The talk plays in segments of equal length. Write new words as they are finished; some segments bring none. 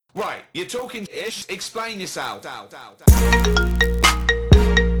Right, you're talking ish. Explain yourself.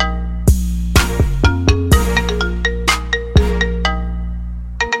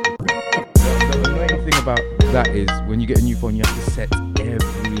 The annoying thing about that is when you get a new phone, you have to set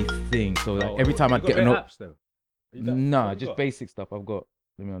everything. So like every time I get an apps though. nah, just basic stuff. I've got.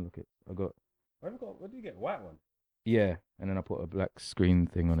 Let me unlock it. I got. What do you get? White one. Yeah, and then I put a black screen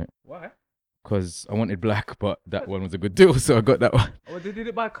thing on it Why? because I wanted black, but that one was a good deal, so I got that one. Oh, they did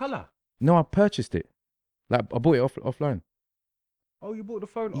it by color. No, I purchased it. Like I bought it offline. Oh, you bought the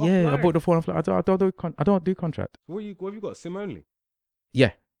phone Yeah, offline? I bought the phone offline. I don't do contract. What have you got? SIM only?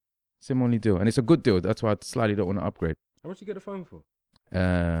 Yeah, SIM only deal, and it's a good deal. That's why I slightly don't want to upgrade. How much you get the phone for?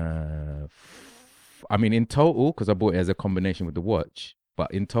 I mean, in total, because I bought it as a combination with the watch,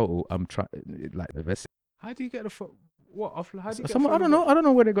 but in total, I'm trying like the best. How do you get the phone? What? Offline? How do you get Someone, I don't know. I don't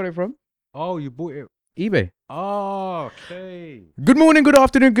know where they got it from. Oh, you bought it. eBay. Oh, okay. Good morning, good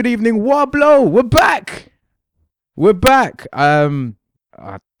afternoon, good evening. Wablo, we're back. We're back. I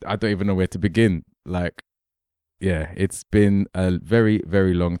don't even know where to begin. Like, yeah, it's been a very,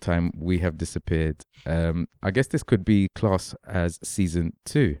 very long time. We have disappeared. I guess this could be classed as season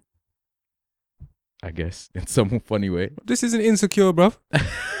 2. I guess in some funny way. This isn't insecure, bruv.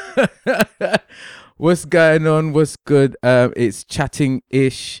 What's going on? What's good? It's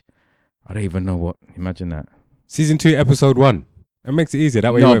chatting-ish. I don't even know what. Imagine that. Season 2, episode 1. It makes it easier.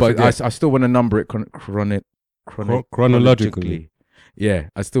 That way No, you won't but forget. I still want to number it Chronologically. Yeah,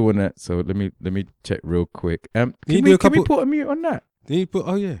 I still want to. So let me check real quick. Can you we do put a mute on that? Did you put?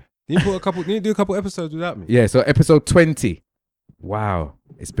 Oh yeah. Did you put a couple? Did you do a couple episodes without me? Yeah. So episode 20. Wow,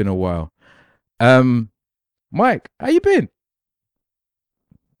 it's been a while. Mike, how you been?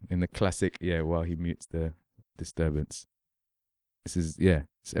 In the classic, yeah. While he mutes the disturbance. It's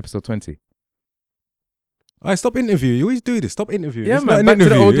episode 20. All right, stop interviewing. You always do this. Stop interviewing. Yeah, It's man. not an Back to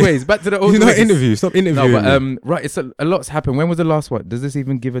the interview. old ways. Back to the old You're ways. not interview. Stop interviewing. No, but right, it's a lot's happened. When was the last one? Does this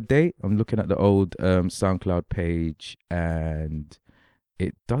even give a date? I'm looking at the old SoundCloud page and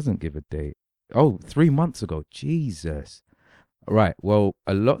it doesn't give a date. Oh, 3 months ago. Jesus. Right. Well,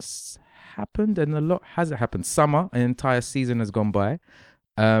 a lot's happened and a lot hasn't happened. Summer, an entire season has gone by.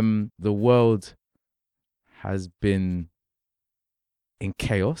 The world has been in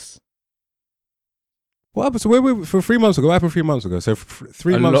chaos. What happened? So where were we for 3 months ago? What happened 3 months ago? So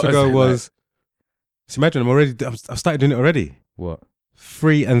 3 A months lot has ago happened. was. So imagine I've started doing it already. What?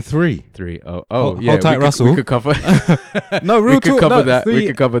 3 and 3. 3. Oh, Hold yeah. tight, Russell. We could cover. No, real we could talk. cover No, that. We 3.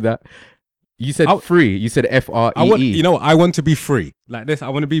 could cover that. You said I'll- free. You said FREE. I want. You know, what? I want to be free like this. I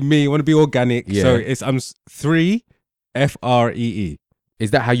want to be me. I want to be organic. Yeah. So I'm 3 FREE.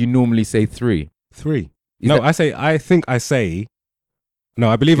 Is that how you normally say 3? 3. Is No, that- I think I say. No,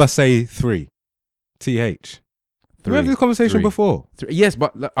 I believe I say 3. TH. We had this conversation 3. before. 3. Yes,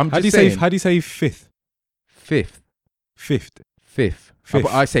 but I'm How just do you saying. say? How do you say fifth? Fifth. Fifth. Fifth. Fifth.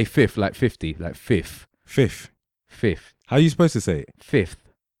 I say fifth, like 50, like fifth. Fifth. Fifth. How are you supposed to say it? Fifth.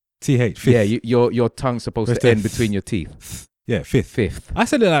 TH. Fifth. Yeah, your tongue's supposed Where's to the end between your teeth. Yeah, fifth. Fifth. I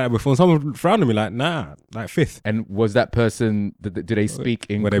said it like that before. And someone frowned at me like, nah, like fifth. And was that person? Do they speak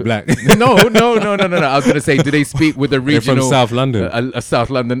in? Were they black? No. I was gonna say, do they speak with a They're from regional South London. a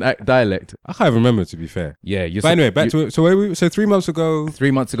South London dialect? I can't even remember, to be fair. Yeah. But anyway, back to it. So where we? So 3 months ago.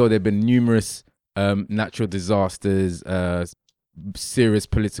 3 months ago, there've been numerous natural disasters, serious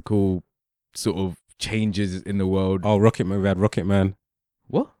political sort of changes in the world. Oh, Rocket Man. We had Rocket Man.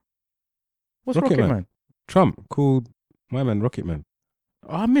 What? What's Rocket Rocket Man. Man? Trump called my man Rocket Man.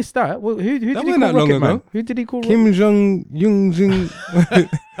 Oh, I missed that. Well, who did he That call wasn't that long Rocket Man? ago. Who did he call? Kim Jong Jing.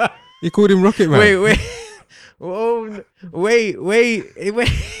 He called him Rocket Man. Wait. Oh, wait.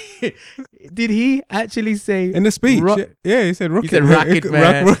 Did he actually say In the speech, yeah, he said Rocket. said Rocket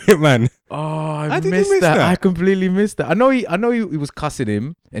Man. Rocket Man. Oh, How I did you missed miss that. that? I completely missed that. I know he was cussing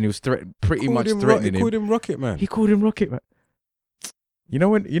him and he was pretty much threatening He him. called him Rocket Man. He called him Rocket Man. You know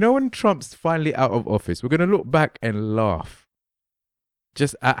when Trump's finally out of office, we're gonna look back and laugh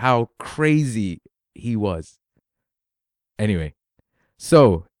just at how crazy he was. Anyway,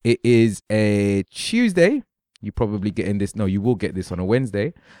 so it is a Tuesday. You probably getting this. No, you will get this on a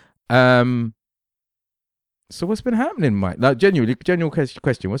Wednesday. So what's been happening, Mike? Like genuine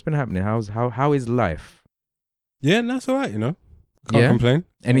question. What's been happening? How is life? Yeah, that's all right. Can't complain. Can't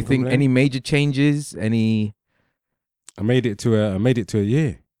Anything? complain. Any major changes? Any? I made it to a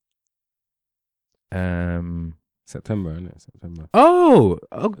year. Um. September, isn't it? September. Oh,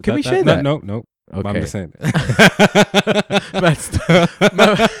 can we share that? No. Okay. I'm just saying.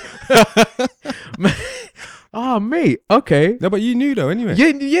 Oh, mate. Okay. No, but you knew though. Anyway.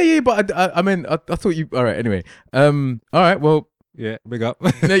 Yeah. But I mean, I thought you. All right. Anyway. All right. Well, Yeah, big up.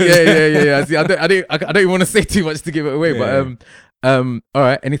 yeah. See, I don't even want to say too much to give it away. Yeah. But all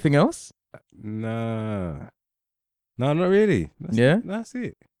right. Anything else? Nah. No, not really. That's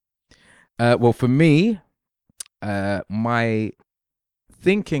it. Well, for me, my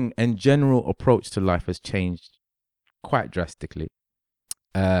thinking and general approach to life has changed quite drastically.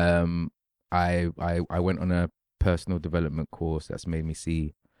 I went on a personal development course that's made me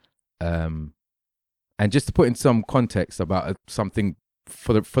see, and just to put in some context about something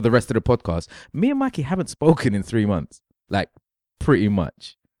for the rest of the podcast, me and Mikey haven't spoken in 3 months, like pretty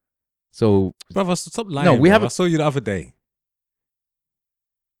much. So, brother, stop lying. No, we bro. haven't. I saw you the other day.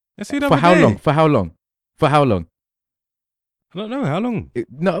 I saw you the For other how day. long? For how long? For how long? I don't know how long.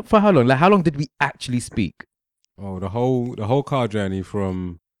 No, for how long? Like, how long did we actually speak? Oh, the whole car journey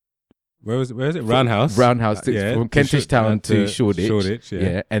from where is it? Roundhouse. From Kentish Town to Shoreditch. Shoreditch,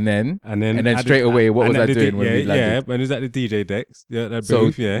 yeah. And then straight away, what was I doing when we landed? Yeah, and is that the DJ decks? Yeah, that So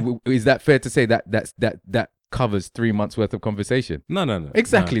booth, yeah. Is that fair to say that covers 3 months worth of conversation? No.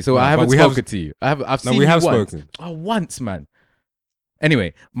 Exactly. No, so no, I haven't but spoken to you. I've seen we you have once. spoken. Oh, once, man.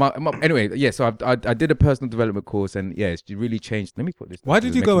 Anyway, anyway, so I did a personal development course, and yeah, it's really changed. Let me put this. Why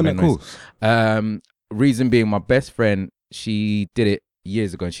did you go on that course? Reason being, my best friend, she did it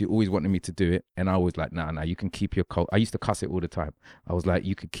years ago, and she always wanted me to do it, and I was like, nah, you can keep your cult. I used to cuss it all the time. I was like,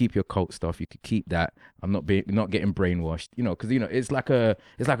 you could keep your cult stuff, you could keep that. I'm not getting brainwashed, because it's like a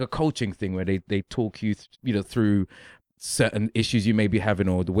coaching thing where they talk you, through certain issues you may be having,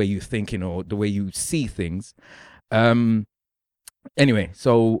 or the way you're thinking, or the way you see things. Anyway,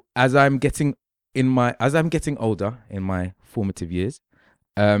 so as I'm getting older in my formative years,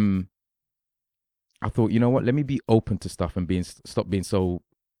 I thought, you know what? Let me be open to stuff and stop being so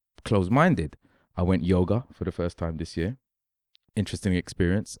closed-minded. I went yoga for the first time this year. Interesting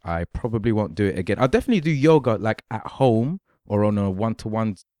experience. I probably won't do it again. I'll definitely do yoga like at home or on a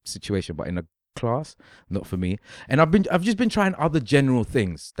one-to-one situation, but in a class, not for me. And I've just been trying other general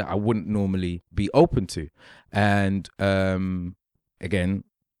things that I wouldn't normally be open to. And again,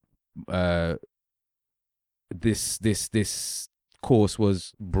 this course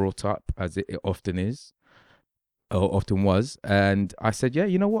was brought up, as it often is, or often was, and I said, yeah,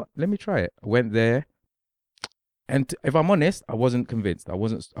 you know what, let me try it. I went there, and if I'm honest, I wasn't convinced. I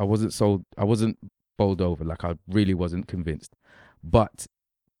wasn't sold. I wasn't bowled over. Like, I really wasn't convinced. But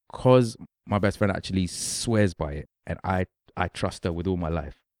because my best friend actually swears by it, and I trust her with all my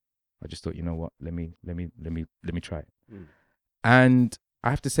life, I just thought, you know what, let me try it. And I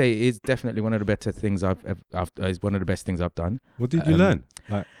have to say, it's definitely one of the better things it's one of the best things I've done. What did you learn?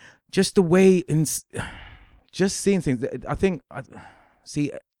 Like, just the way just seeing things. I think,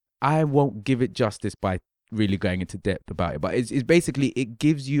 I won't give it justice by really going into depth about it, but it's basically, it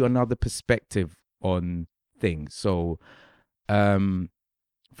gives you another perspective on things. So, for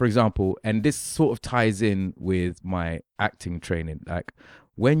example, and this sort of ties in with my acting training, like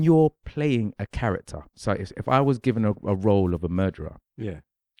when you're playing a character. So if I was given a role of a murderer, yeah,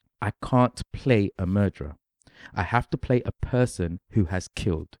 I can't play a murderer. I have to play a person who has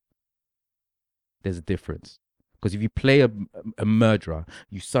killed. There's a difference. Because if you play a murderer,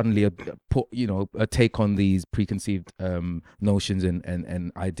 you suddenly take on these preconceived notions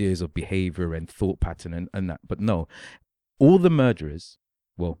and ideas of behavior and thought pattern and that. But no, all the murderers,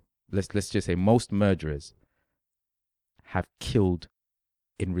 well, let's just say most murderers have killed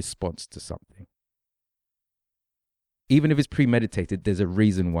in response to something. Even if it's premeditated, there's a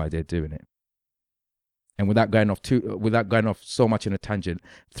reason why they're doing it. And without going off so much in a tangent,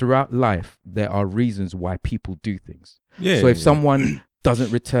 throughout life there are reasons why people do things. Yeah. So if someone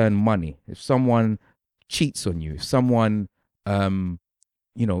doesn't return money, if someone cheats on you, if someone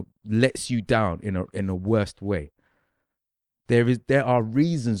lets you down in a worst way, there are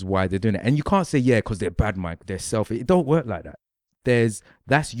reasons why they're doing it. And you can't say, yeah, because they're bad, Mike, they're selfish. It don't work like that.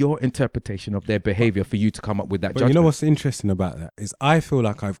 That's your interpretation of their behavior for you to come up with that judgment. You know what's interesting about that is I feel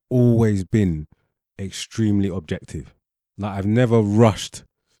like I've always been extremely objective. Like, I've never rushed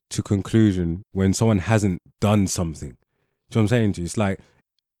to conclusion when someone hasn't done something. Do you know what I'm saying to you? It's like,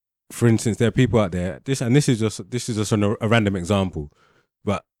 for instance, there are people out there, this is just a random example,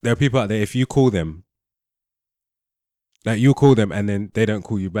 but there are people out there, if you call them, like, you call them and then they don't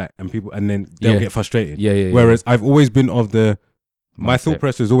call you back, and then they'll get frustrated. Yeah. Whereas I've always been my thought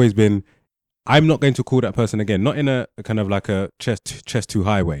process has always been, I'm not going to call that person again, not in a kind of like a chest too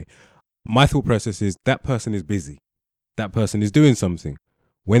high way. My thought process is, that person is busy. That person is doing something.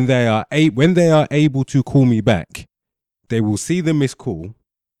 When they are able to call me back, they will see the missed call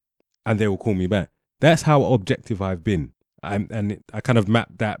and they will call me back. That's how objective I've been. I kind of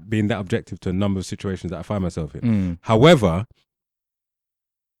mapped that, being that objective, to a number of situations that I find myself in. However,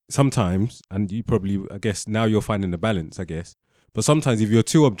 sometimes, and you probably, I guess now you're finding the balance, I guess. But sometimes if you're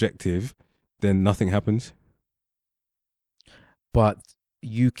too objective, then nothing happens. But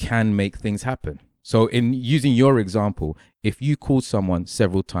you can make things happen. So in using your example, if you call someone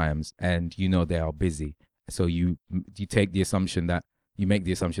several times and you know they are busy, so you take the assumption that you make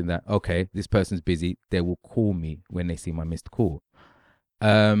the assumption that, okay, this person's busy, they will call me when they see my missed call.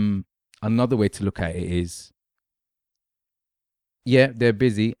 Another way to look at it is, yeah, they're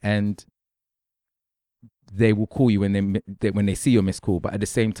busy and they will call you when they see your missed call, but at the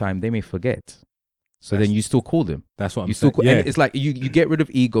same time they may forget. So then you still call them. That's what I'm you still saying. call, Yeah. and it's like you get rid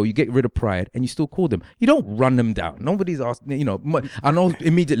of ego, you get rid of pride, and you still call them. You don't run them down. Nobody's asking. You know, I know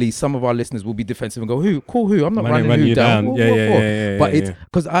immediately some of our listeners will be defensive and go, "Who? Call who? I'm not running who you down." down. What Yeah, for? yeah. But it's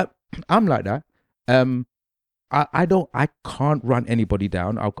because I'm like that. I can't run anybody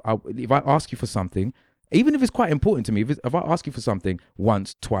down. If I ask you for something, even if it's quite important to me, if I ask you for something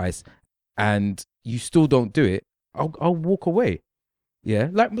once, twice, and you still don't do it, I'll walk away. Yeah,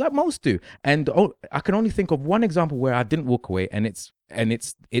 like most do. And I can only think of one example where I didn't walk away, and it's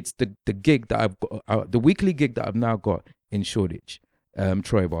the gig that I've got, the weekly gig that I've now got in Shoreditch,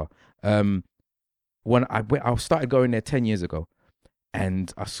 Troy Bar. When I started going there 10 years ago,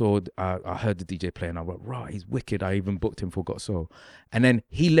 and I heard the DJ play, and I went, right, he's wicked. I even booked him for Got Soul, and then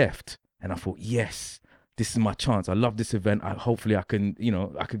he left, and I thought, yes, this is my chance. I love this event. Hopefully I can,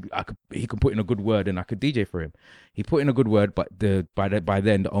 he can put in a good word and I could DJ for him. He put in a good word, but by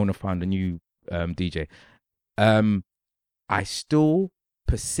then the owner found a new DJ. I still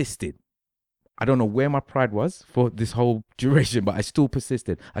persisted. I don't know where my pride was for this whole duration, but I still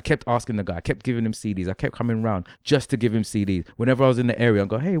persisted. I kept asking the guy. I kept giving him CDs. I kept coming around just to give him CDs. Whenever I was in the area, I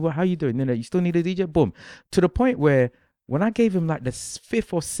go, hey, well, how you doing? You still need a DJ? Boom. To the point where when I gave him like the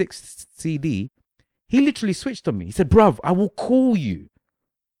 5th or 6th CD, he literally switched on me. He said, bruv, I will call you.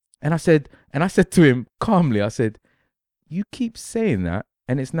 And I said to him calmly, I said, you keep saying that,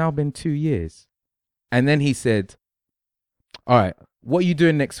 and it's now been 2 years. And then he said, all right, what are you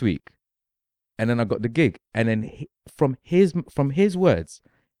doing next week? And then I got the gig. And then from his words,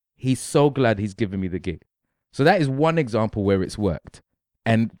 he's so glad he's given me the gig. So that is one example where it's worked.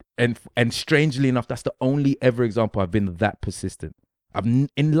 And strangely enough, that's the only ever example I've been that persistent.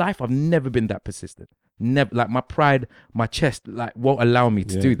 In life, I've never been that persistent. Never. Like my pride, my chest, like won't allow me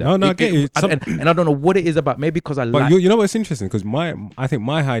to do that. No, I get you. And I don't know what it is about. Maybe because But you know what's interesting? Because I think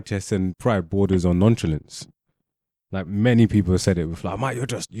my high chest and pride borders on nonchalance. Like many people have said it with, like, Mike,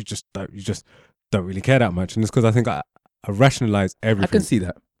 you just don't really care that much. And it's because I think I rationalize everything. I can see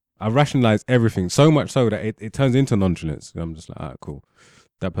that. I rationalize everything so much so that it turns into nonchalance. And I'm just like, all right, cool.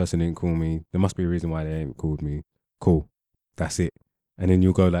 That person didn't call me. There must be a reason why they ain't called me. Cool. That's it. And then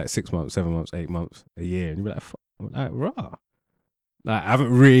you'll go like 6 months, 7 months, 8 months, a year, and you'll be like, rah. Like, I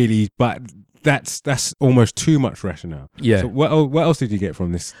haven't really, but that's almost too much rationale. Yeah. So what else did you get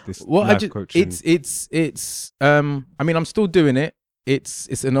from this life coaching? It's I mean, I'm still doing it.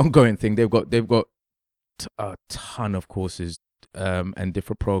 It's an ongoing thing. They've got a ton of courses and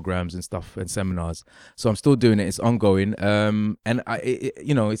different programs and stuff and seminars. So I'm still doing it. It's ongoing. And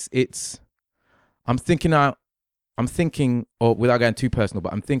I'm thinking, or without getting too personal,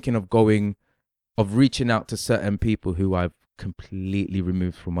 but I'm thinking of reaching out to certain people who I've completely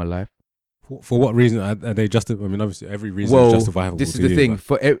removed from my life. For what reason are they justified? I mean, obviously every reason is justifiable. This is the thing.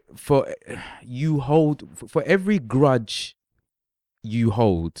 For every grudge you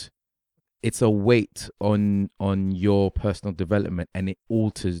hold, it's a weight on your personal development, and it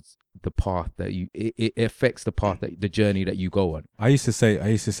alters the path that it affects the path the journey that you go on. I used to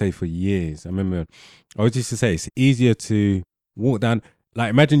say for years, I remember I used to say it's easier to walk down, like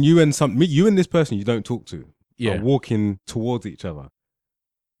imagine you and this person you don't talk to are walking towards each other.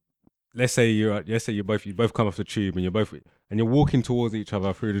 Let's say you both come off the tube and you're walking towards each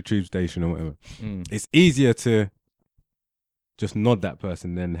other through the tube station or whatever. It's easier to just nod that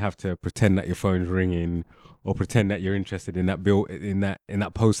person than have to pretend that your phone's ringing or pretend that you're interested in that bill in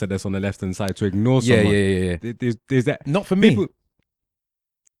that poster that's on the left hand side to ignore someone. Yeah. There's that. Not for me.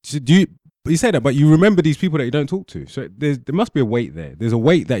 You say that, but you remember these people that you don't talk to. So there must be a weight there. There's a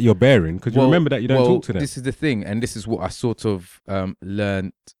weight that you're bearing because you remember that you don't talk to them. This is the thing, and this is what I sort of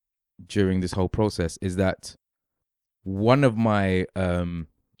learned during this whole process, is that one of my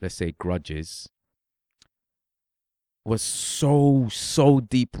let's say grudges was so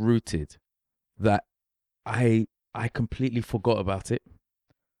deep rooted that I completely forgot about it.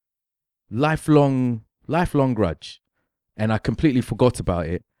 Lifelong grudge, and I completely forgot about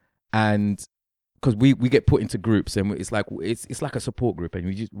it. And because we get put into groups, and it's like a support group,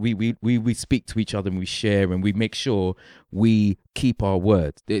 and we speak to each other, and we share, and we make sure we keep our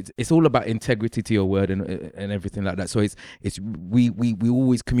word. It's all about integrity to your word and everything like that. So we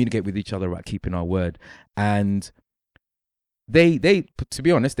always communicate with each other about keeping our word. And they to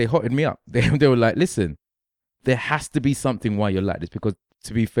be honest, they hotted me up. They were like, listen, there has to be something why you're like this, because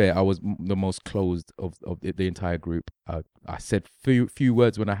to be fair, I was the most closed of the entire group. I said few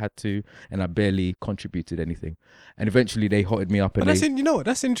words when I had to, and I barely contributed anything. And eventually they hotted me up. And you know what?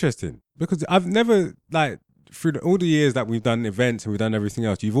 That's interesting, because I've never, like, through all the years that we've done events and we've done everything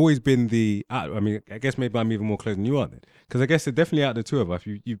else, you've always been I mean, I guess maybe I'm even more close than you are then. Because I guess they're definitely out of the two of us,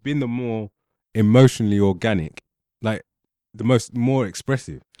 you've been the more emotionally organic, like the more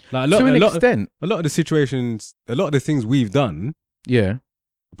expressive. Like to an extent. A lot of the situations, a lot of the things we've done. Yeah.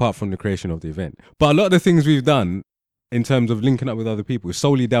 Apart from the creation of the event. But a lot of the things we've done in terms of linking up with other people is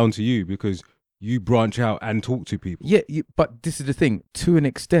solely down to you, because you branch out and talk to people. Yeah, but this is the thing, to an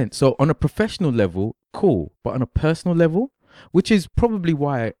extent. So on a professional level, cool. But on a personal level, which is probably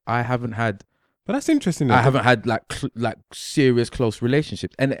why I haven't had... But that's interesting. I haven't had like serious close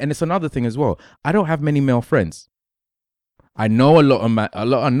relationships. And it's another thing as well. I don't have many male friends. I know a lot of man, I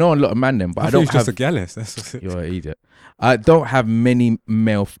know a lot of man them, but I don't have... just a gallus. That's You're an idiot. I don't have many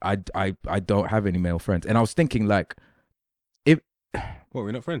male... I don't have any male friends. And I was thinking, like, if... What,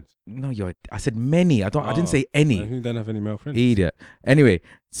 we're not friends? No, I said many. I didn't say any. You don't have any male friends? Idiot. Anyway,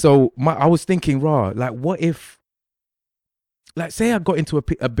 so I was thinking, like, what if... Like, say I got into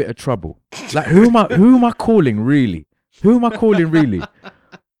a bit of trouble. Like, who am I calling, really? Who am I calling, really?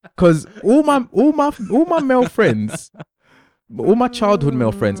 Because all my male friends... All my childhood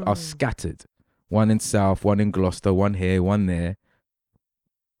male friends are scattered. One in South, one in Gloucester, one here, one there.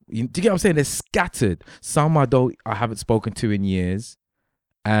 Do you get what I'm saying? They're scattered. Some I haven't spoken to in years.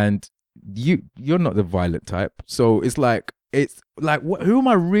 And you're not the violent type. So it's like who am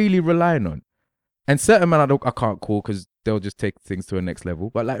I really relying on? And certain men I can't call because they'll just take things to a next level.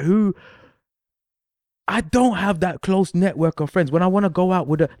 But like who... I don't have that close network of friends. When I want to go out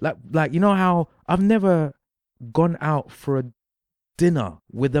with like you know how I've never gone out for a dinner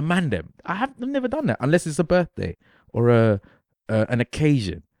with a man them. I've never done that unless it's a birthday or an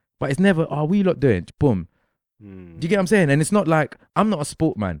occasion. But it's never, what are you lot doing? Boom. Do you get what I'm saying? And it's not like, I'm not a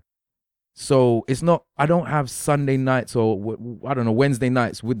sport man. So it's not, I don't have Sunday nights or I don't know, Wednesday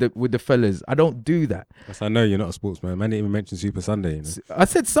nights with the fellas. I don't do that. Yes, I know you're not a sportsman. Man didn't even mention Super Sunday. You know? I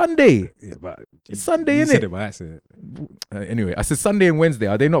said Sunday. Yeah, but it's Sunday, you innit? said it by accident. Anyway, I said Sunday and Wednesday.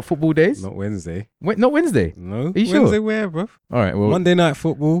 Are they not football days? Not Wednesday. Not Wednesday? No. Are you Wednesday sure? where, bro? All right, well. Monday night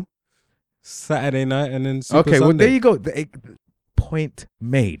football, Saturday night, and then Super Sunday. Well, there you go. Point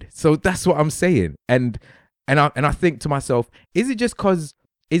made. So that's what I'm saying. And I think to myself, is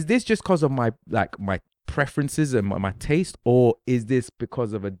this just because of my preferences and my taste, or is this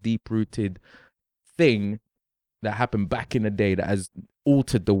because of a deep-rooted thing that happened back in the day that has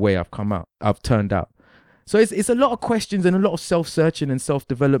altered the way I've turned out? So it's a lot of questions and a lot of self-searching and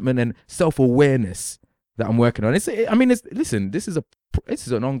self-development and self-awareness that I'm working on. Listen, this is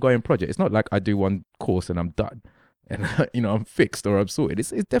an ongoing project. It's not like I do one course and I'm done and I'm fixed or I'm sorted.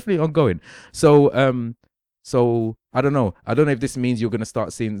 It's definitely ongoing. So I don't know. I don't know if this means you're going to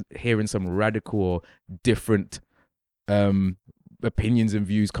start hearing some radical or different opinions and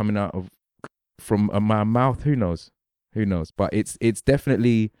views coming out from my mouth. Who knows? But it's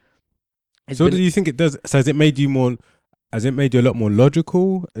definitely. Do you think it does? So has it made you a lot more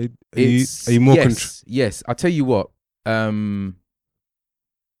logical? Are you more? Yes. I'll tell you what.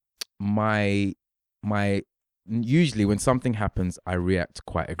 My usually when something happens, I react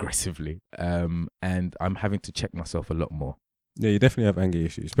quite aggressively, and I'm having to check myself a lot more. Yeah, you definitely have anger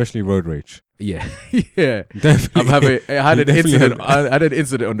issues, especially road rage. Yeah, yeah. Definitely. I had an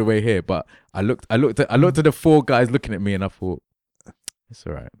incident on the way here, but I looked at the four guys looking at me, and I thought, it's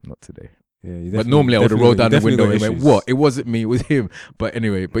all right, not today. Yeah, but normally I would have rolled down the window and went, "What? It wasn't me, it was him." But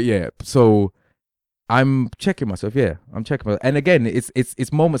anyway, yeah. So I'm checking myself. Yeah, I'm checking myself. And again,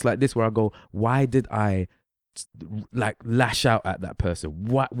 it's moments like this where I go, "Why did I lash out at that person?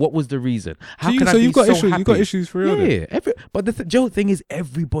 What was the reason? How can I be so happy?" You've got issues for real. Yeah. But the Joe thing is,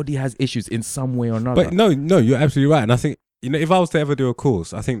 everybody has issues in some way or another. But no, you're absolutely right. And I think if I was to ever do a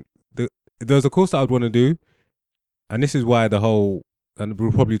course, I think there's a course that I'd want to do, and this is why and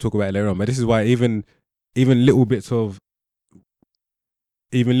we'll probably talk about it later on, but this is why even little bits of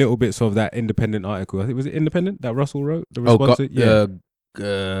that independent article, I think, was it Independent that Russell wrote? The response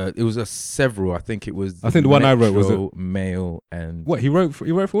It was several. I think it was. I think the one I wrote was Metro, Mail, and What he wrote for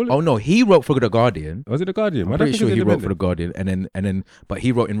all of it? oh no, he wrote for the Guardian. Was it the Guardian? I'm pretty sure he wrote for the Guardian, and then, but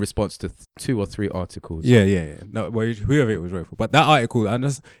he wrote in response to 2 or 3 articles. Yeah. No, well, whoever it was wrote for. But that article, and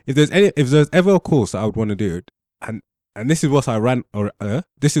if there's ever a course that I would want to do, and this is what's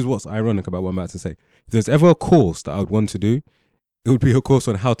this is what's ironic about what I'm about to say. If there's ever a course that I would want to do, it would be a course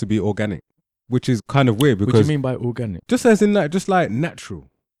on how to be organic, which is kind of weird because. What do you mean by organic? Just as in just like natural.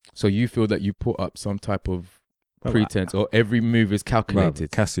 So you feel that you put up some type of pretense, or every move is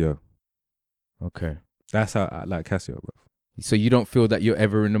calculated? Casio. Okay. That's how I like Casio, bro. So you don't feel that you're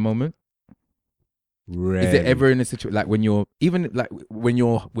ever in the moment? Rarely. Is it ever in a situation like when you're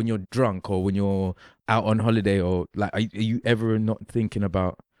drunk, or when you're out on holiday, or like are you ever not thinking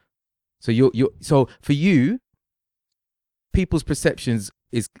about? So so for you, people's perceptions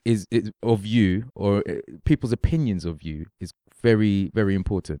is of you, or people's opinions of you is very, very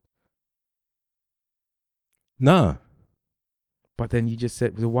important. Nah. But then you just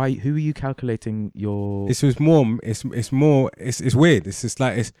said, why? Who are you calculating your? It's more. It's weird. It's just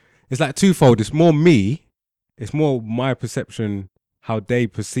like it's like twofold. It's more me. It's more my perception, how they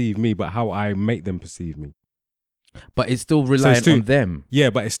perceive me, but how I make them perceive me. But it's still reliant on them. Yeah,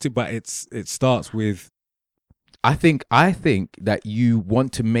 but it starts with. I think that you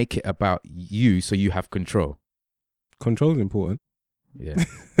want to make it about you, so you have control. Control is important. Yeah,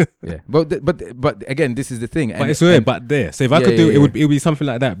 yeah. But again, this is the thing. But it's weird. But there. So if I could do it, it would be something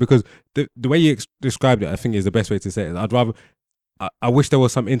like that, because the way you described it, I think is the best way to say it. I'd rather. I wish there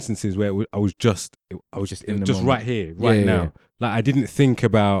was some instances where I was just in the moment. right here, right now. Yeah. Like I didn't think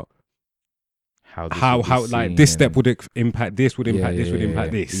about how like this step would impact this, would impact this, would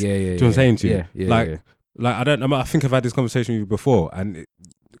impact this. Yeah. Do you know what I'm saying to you? Yeah. Like I think I've had this conversation with you before, and a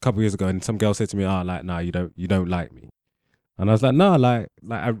couple of years ago, and some girl said to me, like, nah, you don't like me. And I was like, no,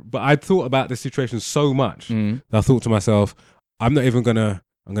 but I thought about the situation so much that I thought to myself, I'm gonna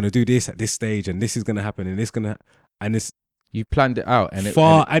do this at this stage, and this is gonna happen, and and this. You planned it out, and it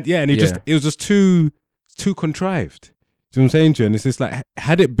was just too contrived. Do you know what I'm saying to you? And it's just like,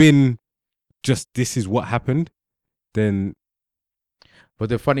 had it been just this is what happened, then. But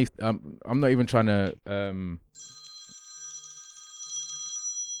the funny, I'm not even trying to.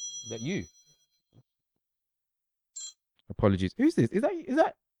 That you. Apologies. Who's this? Is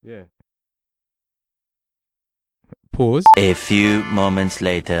that? Yeah. Pause. A few moments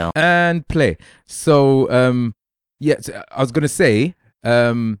later. And play. So, so I was gonna say,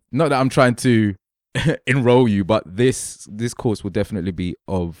 not that I'm trying to enroll you, but this course will definitely be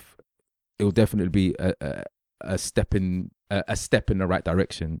a step in the right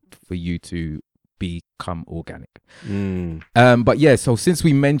direction for you to become organic. But yeah, so since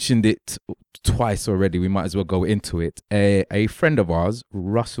we mentioned it twice already, we might as well go into it. A friend of ours,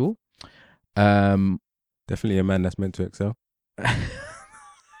 Russell, definitely a man that's meant to excel.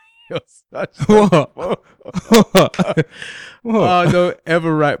 What? Oh, don't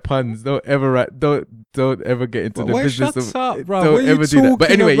ever write puns. Don't ever get into the business of. Up, bro. Don't what ever do that. But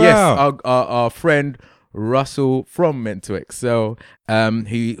anyway, about? yes, our friend Russell from Meant to Excel,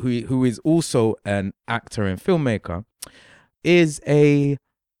 who is also an actor and filmmaker, is a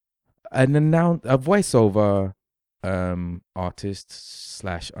voiceover artist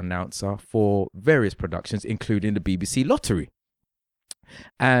 / announcer for various productions, including the BBC Lottery.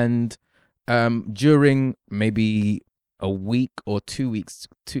 And during maybe a week or 2 weeks,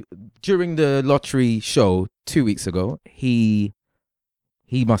 during the lottery show 2 weeks ago, he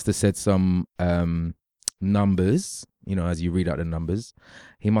must have said some numbers, as you read out the numbers.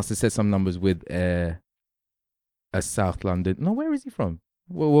 He must have said some numbers with a South London. No, where is he from?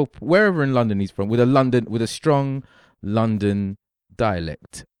 Well, wherever in London he's from, with a strong London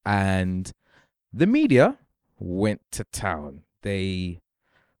dialect. And the media went to town. They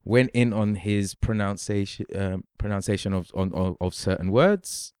went in on his pronunciation of certain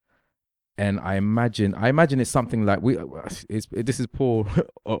words, and I imagine it's something like this is poor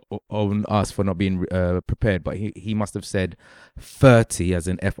on us for not being prepared, but he must have said 30 as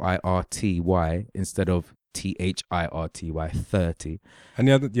in FIRTY instead of THIRTY 30. And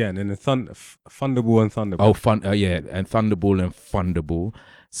the other, and then the Thunderball and Thunderball. And Thunderball and Fundable.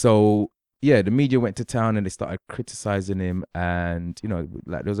 So yeah, the media went to town and they started criticizing him, and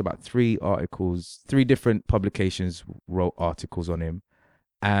there was about 3 different publications wrote articles on him,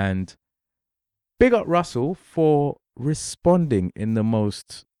 and big up Russell for responding in the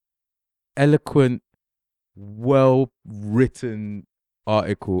most eloquent, well-written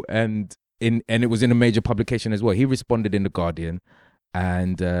article, and it was in a major publication as well. He responded in the Guardian,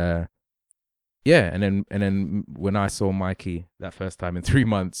 and yeah, and then when I saw Mikey that first time in 3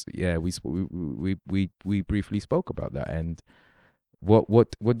 months, yeah, we briefly spoke about that. And what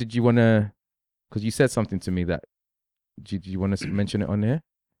did you want to? Because you said something to me that did you want to mention it on here?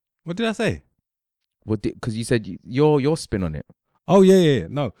 What did I say? Because you said your spin on it. Oh yeah.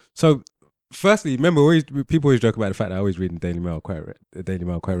 No. So firstly, remember, people always joke about the fact that I always read the Daily Mail quite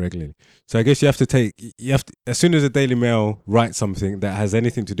regularly. So I guess you have to as soon as the Daily Mail writes something that has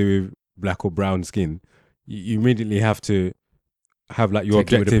anything to do with black or brown skin, you immediately have to have like your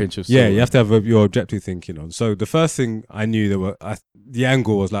Take it with a objective. pinch of Yeah, salt. you have to have your objective thinking on. So the first thing I knew the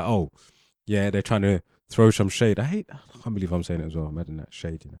angle was like, oh, yeah, they're trying to throw some shade. I can't believe I'm saying it as well. I'm adding that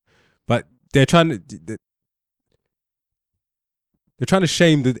shade, But they're trying to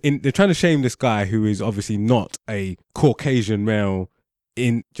shame they're trying to shame this guy who is obviously not a Caucasian male. Do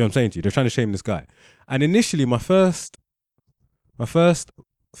you know what I'm saying to you? They're trying to shame this guy. And initially, my first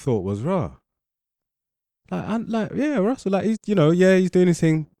thought was, Russell, like he's he's doing his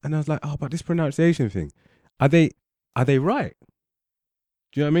thing, and I was like, oh, but this pronunciation thing, are they right?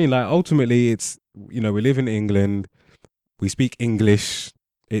 Do you know what I mean? Like ultimately, it's we live in England, we speak English,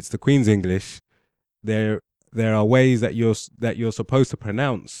 it's the Queen's English. There are ways that you're supposed to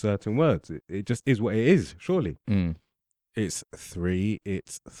pronounce certain words. It just is what it is. Surely, It's 3,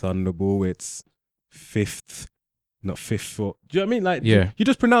 it's thunderball, it's fifth. Not fifth foot. Do you know what I mean? Like, Yeah. you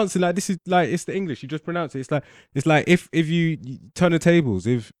just pronounce it like this is like it's the English. You just pronounce it. It's like if you turn the tables,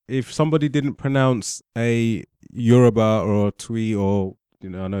 if somebody didn't pronounce a Yoruba or a Twi or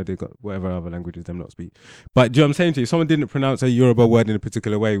I know they've got whatever other languages them not speak. But do you know what I'm saying to you? If someone didn't pronounce a Yoruba word in a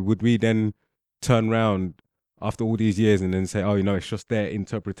particular way, would we then turn around after all these years and then say, oh, it's just their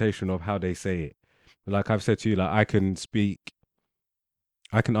interpretation of how they say it? Like I've said to you, like I can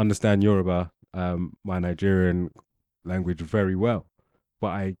understand Yoruba, my Nigerian language very well,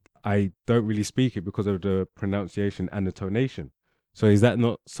 but I don't really speak it because of the pronunciation and the tonation. So is that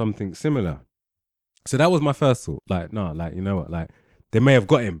not something similar? So that was my first thought. Like, no, like, you know what? Like, they may have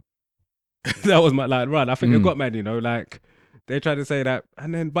got him. That was my, like, right, I think they've got man, like, they tried to say that.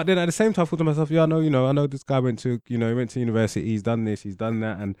 But then at the same time, I thought to myself, yeah, I know this guy went to university, he's done this, he's done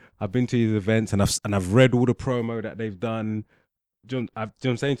that, and I've been to his events, and I've read all the promo that they've done. Do you know what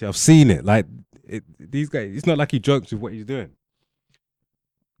I'm saying to you? I've seen it. Like, these guys, it's not like he jokes with what he's doing.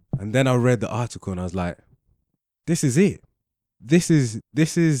 And then I read the article and I was like, this is it. This is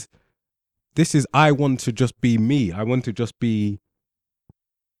I want to just be me. I want to just be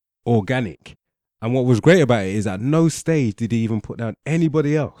organic. And what was great about it is at no stage did he even put down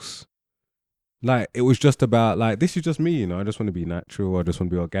anybody else. Like, it was just about, like, this is just me, I just want to be natural. I just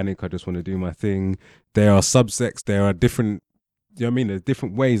want to be organic. I just want to do my thing. There are subsects. There are different, you know what I mean? There's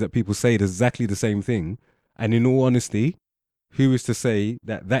different ways that people say exactly the same thing. And in all honesty, who is to say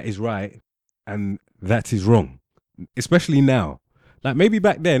that that is right and that is wrong? Especially now. Like, maybe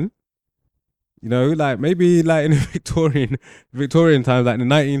back then, like maybe like in the Victorian times, like in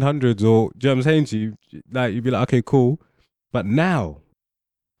the 1900s, or, do you know what I'm saying to you? Like, you'd be like, okay, cool. But now,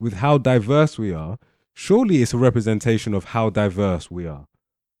 with how diverse we are, surely it's a representation of how diverse we are.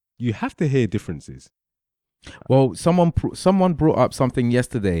 You have to hear differences. Well, someone brought up something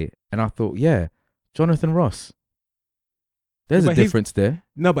yesterday, and I thought, yeah, Jonathan Ross. There's a difference there.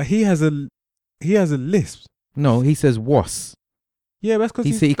 No, but he has a lisp. No, he says was. Yeah, that's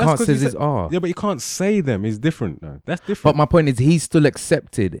because he can't say his R. Yeah, but you can't say them. It's different, though. That's different. But my point is, he's still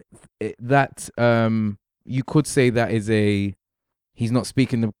accepted that you could say that is he's not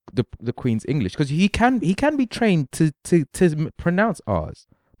speaking the Queen's English, because he can be trained to pronounce R's,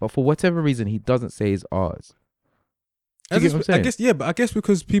 but for whatever reason he doesn't say his R's. I guess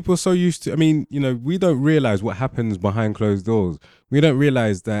because people are so used to, we don't realize what happens behind closed doors. We don't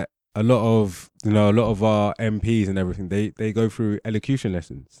realize that a lot of our MPs and everything, they go through elocution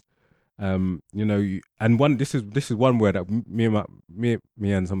lessons. And this is one word that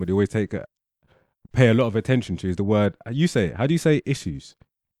me and somebody always pay a lot of attention to, is the word, you say it. How do you say issues?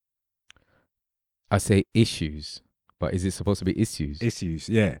 I say issues, but is it supposed to be issues? Issues,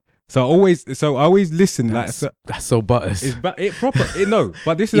 yeah. So I always listen. That's so butters. But this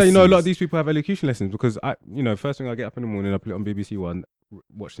is how a lot of these people have elocution lessons, because first thing I get up in the morning, I put it on BBC One,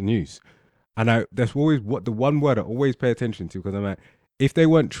 watch the news, and that's always the one word I always pay attention to, because I'm like, if they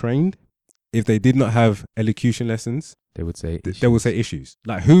weren't trained, if they did not have elocution lessons, they would say issues.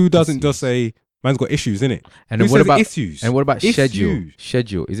 Like, who doesn't just say man's got issues in it? And then what about issues? And what about schedule? Issues.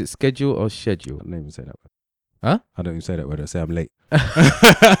 Schedule, is it schedule or schedule? I don't even say that word. Huh? I don't even say that word. I say I'm late.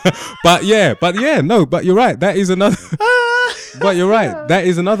 But you're right. That is another. But you're right. That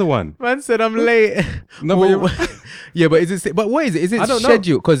is another one. Man said I'm late. No, but you're right. Yeah, but is it? But what is it? Is it I don't know.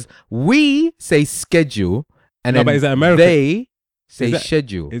 schedule? Because we say schedule, and No, then but is that American? they say Is that-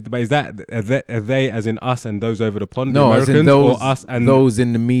 schedule. But is that are they as in us and those over the pond? No, the as in Americans, those or us and those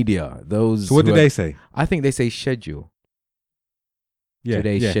in the media. Those. So what who did are- they say? I think they say schedule.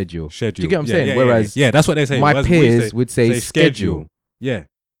 Today's schedule. Schedule. Do you get what I'm Yeah, saying? yeah, Whereas yeah, that's what they say. my Whereas we peers would say schedule. Yeah.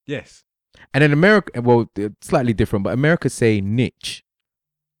 Yes. And in America, well, it's slightly different, but America say niche.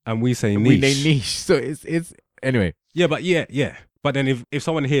 And we say And niche. we say niche. So it's anyway. Yeah, but yeah. But then if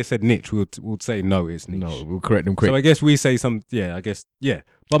someone here said niche, we'll say no, it's niche. No, we'll correct them quick. So I guess we say yeah.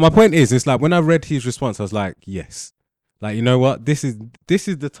 But my point is, it's like when I read his response, I was like, yes. Like, you know what? This is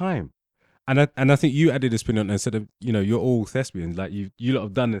the time. And I think you added a spin on it and said, you know, you're all thespians. Like you lot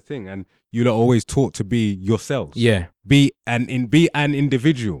have done the thing, and you lot always taught to be yourselves. Yeah. Be an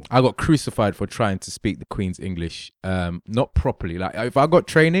individual. I got crucified for trying to speak the Queen's English, not properly. Like if I got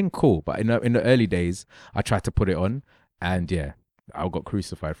training, cool. But in the early days, I tried to put it on, and yeah, I got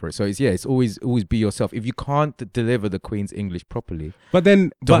crucified for it. So it's always be yourself. If you can't deliver the Queen's English properly, But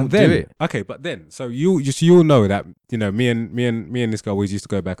then, Don't do it. Okay, but then, so you'll know that, you know, me and this guy always used to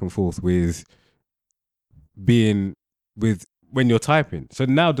go back and forth with being with when you're typing. So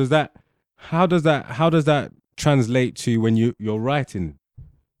now how does that translate to when you're writing?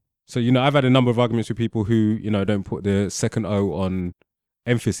 So, you know, I've had a number of arguments with people who, you know, don't put the second O on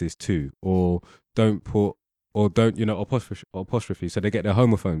emphasis to, or don't, you know, apostrophe, so they get their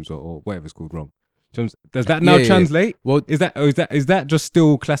homophones or whatever it's called wrong. Does that now translate? Well, Is that just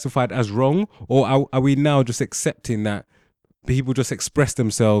still classified as wrong, or are we now just accepting that people just express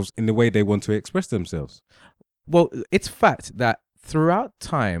themselves in the way they want to express themselves? well, it's fact that throughout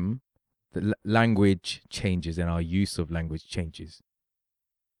time, the language changes and our use of language changes.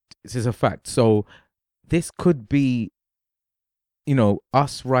 This is a fact. So this could be, you know,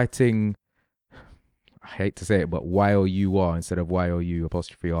 us writing, I hate to say it, but Y-O-U-R instead of Y-O-U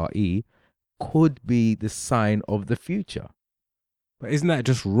apostrophe R-E could be the sign of the future. But isn't that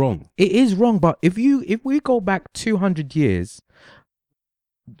just wrong? It is wrong, but if we go back 200 years,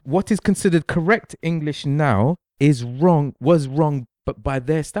 what is considered correct English now was wrong, but by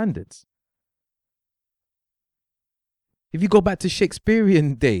their standards. If you go back to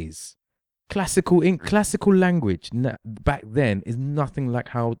Shakespearean days, classical language back then is nothing like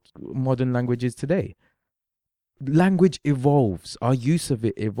how modern language is today. Language evolves, our use of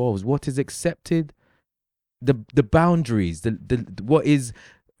it evolves. What is accepted, the boundaries, the what is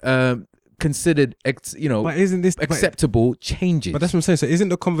considered But isn't this acceptable changes. But that's what I'm saying. So isn't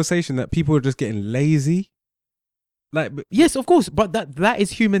the conversation that people are just getting lazy? Like, Yes, of course, but that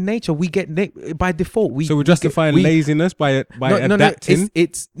is human nature. We get by default. so we're justifying laziness by adapting.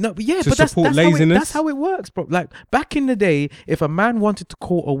 But to support laziness? That's how it works, bro. Like back in the day, if a man wanted to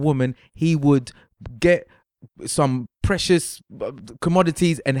court a woman, he would get some precious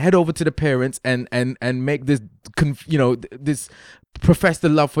commodities and head over to the parents and make this this profess the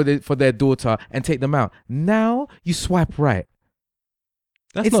love for their daughter and take them out. Now you swipe right.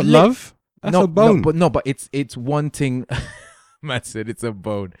 That's It's not lit- love. That's a bone. But it's wanting. Matt said it's a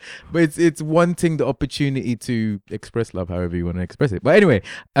bone, but it's wanting the opportunity to express love, however you want to express it. But anyway,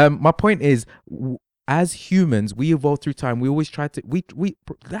 my point is, as humans, we evolve through time. We always try to.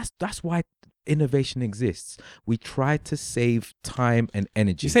 That's why innovation exists. We try to save time and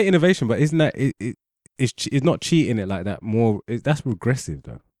energy. You say innovation, but isn't that it's not cheating it like that? That's regressive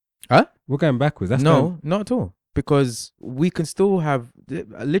though. Huh? We're going backwards. That's not at all. Because we can still have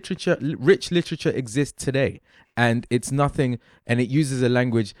rich literature exists today, and it's nothing, and it uses a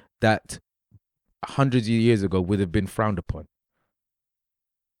language that hundreds of years ago would have been frowned upon.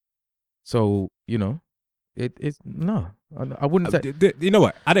 So, you know, it's no, I wouldn't say. You know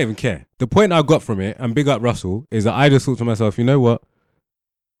what? I don't even care. The point I got from it, and big up Russell, is that I just thought to myself, you know what?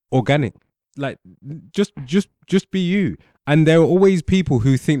 Organic. Like, just be you. And there are always people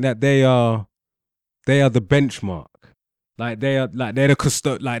who think that they are the benchmark. They're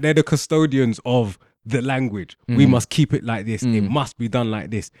the custodians of the language. We must keep it like this. It must be done like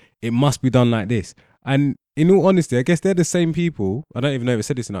this. It must be done like this. And in all honesty, I guess they're the same people. I don't even know if I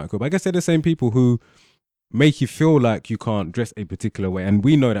said this in an article, but I guess they're the same people who make you feel like you can't dress a particular way. And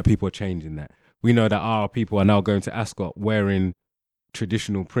we know that people are changing that. We know that our people are now going to Ascot wearing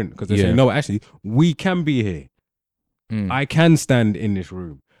traditional print because they say, no, actually, we can be here. I can stand in this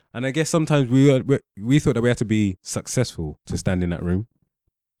room. And I guess sometimes we thought that we had to be successful to stand in that room.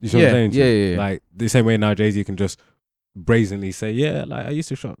 You see what I'm saying? Yeah. Like the same way now Jay-Z can just brazenly say, yeah, like I used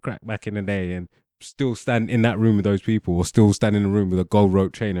to shop crack back in the day, and still stand in that room with those people, or still stand in a room with a gold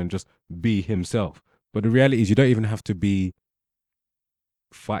rope chain and just be himself. But the reality is you don't even have to be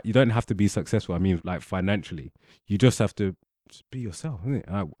you don't have to be successful. I mean, like financially, you just have to just be yourself, isn't it?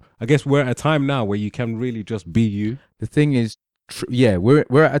 I guess we're at a time now where you can really just be you. The thing is,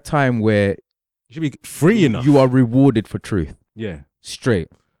 we're at a time where You should be free enough. you are rewarded for truth. Yeah. Straight.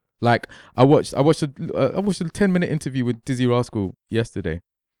 Like I watched a 10-minute interview with Dizzy Rascal yesterday,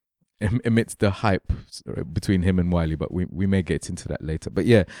 amidst the hype between him and Wiley, but we may get into that later. But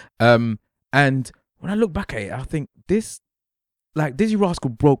yeah, and when I look back at it, I think Dizzy Rascal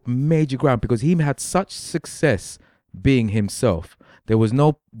broke major ground because he had such success being himself. There was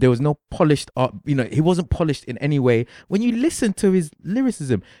no polished art. You know, he wasn't polished in any way. When you listen to his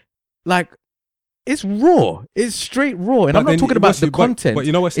lyricism, like, it's raw. It's straight raw. And I'm not talking about the content. But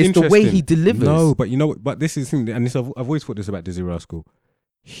you know what's it's interesting? The way he delivers. No, but you know what? But this is the thing, and I've always thought this about Dizzy Rascal.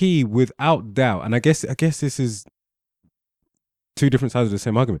 He, without doubt, and I guess this is two different sides of the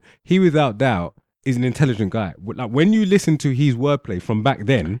same argument. He, without doubt, is an intelligent guy. Like, when you listen to his wordplay from back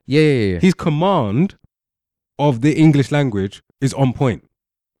then, his command of the English language is on point.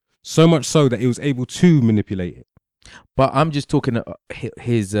 So much so that he was able to manipulate it. But I'm just talking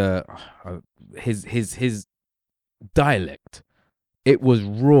his dialect. It was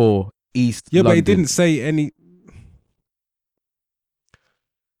raw East. Yeah, London. but he didn't say any.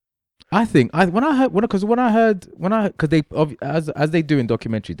 I think because they as they do in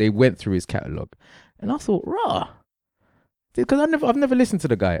documentary, they went through his catalog, and I thought, rah, because I've never listened to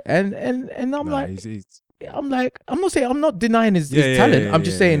the guy, and I'm I'm not saying, I'm not denying his talent. I'm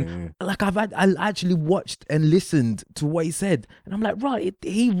just saying, like, I actually watched and listened to what he said, and I'm like, right,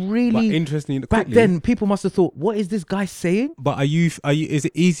 he really. But interestingly, back then, people must have thought, what is this guy saying? But are you? Is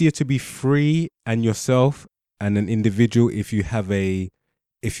it easier to be free and yourself and an individual if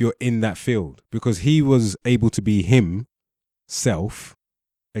you're in that field? Because he was able to be himself,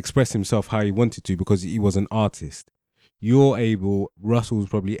 express himself how he wanted to because he was an artist. Russell's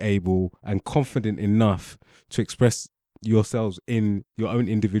probably able and confident enough to express yourselves in your own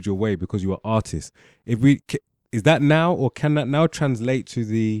individual way because you are artists. Is that now, or can that now translate to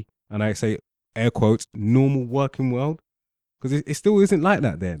the, and I say air quotes, normal working world? Because it still isn't like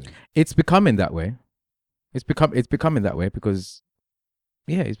that then. It's becoming that way. It's becoming that way because,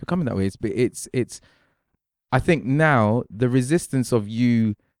 yeah, it's becoming that way. It's. I think now the resistance of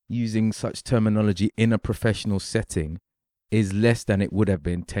you using such terminology in a professional setting is less than it would have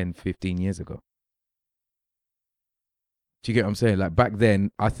been 10, 15 years ago. Do you get what I'm saying? Like, back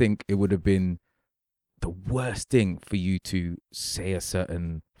then, I think it would have been the worst thing for you to say a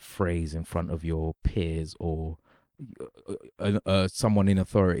certain phrase in front of your peers or someone in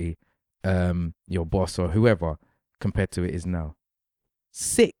authority, your boss or whoever, compared to it is now.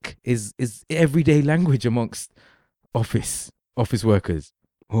 Sick is everyday language amongst office workers.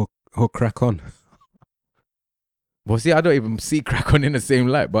 Or crack on. Well, see, I don't even see crack on in the same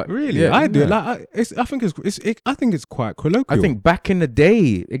light, but really, yeah, I do. Like, I think it's quite colloquial. I think back in the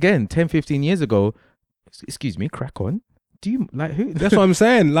day, again, 10, 15 years ago, excuse me, crack on. Do you like who? That's what I'm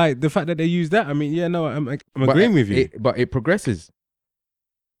saying. Like, the fact that they use that. I mean, yeah, no, I'm agreeing with you. But it progresses.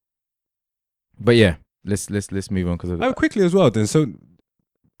 But yeah, let's move on because quickly as well. Then, so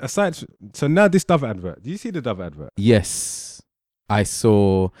now this Dove advert. Do you see the Dove advert? Yes, I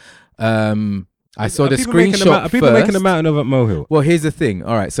saw. I saw the screenshot. Are people making a mountain of at Mohill? Well, here's the thing.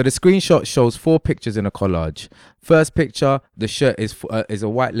 All right, so the screenshot shows 4 pictures in a collage. First picture, the shirt is a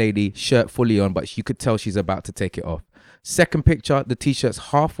white lady, shirt fully on, but you could tell she's about to take it off. Second picture, the t-shirt's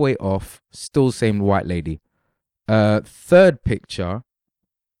halfway off, still same white lady. Third picture,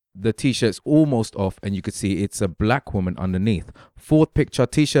 the t-shirt's almost off, and you could see it's a black woman underneath. Fourth picture,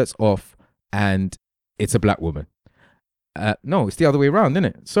 t-shirt's off, and it's a black woman. No, it's the other way around, isn't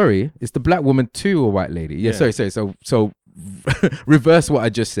it? Sorry, it's the black woman to a white lady. Yeah. Sorry. So reverse what I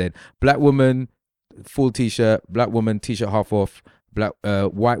just said. Black woman, full t-shirt. Black woman, t-shirt half off. Black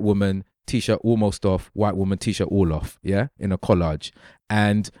white woman, t-shirt almost off. White woman, t-shirt all off. Yeah, in a collage,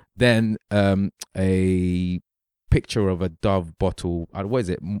 and then a picture of a Dove bottle. What is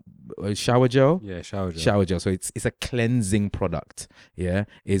it? Shower gel? Yeah, shower gel. Shower gel. So it's a cleansing product. Yeah,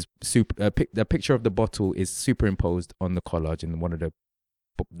 is super. The picture of the bottle is superimposed on the collage in one of the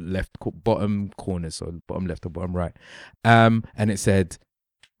bottom corners, so bottom left or bottom right. And it said,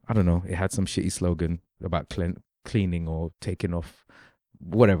 I don't know. It had some shitty slogan about cleaning or taking off,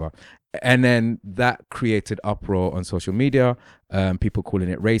 whatever. And then that created uproar on social media. People calling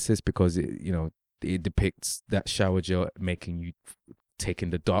it racist because it depicts that shower gel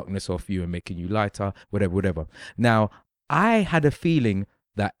taking the darkness off you and making you lighter, whatever. Now, I had a feeling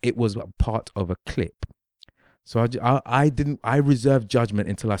that it was a part of a clip. So I reserved judgment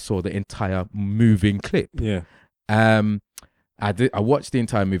until I saw the entire moving clip. Yeah. And I watched the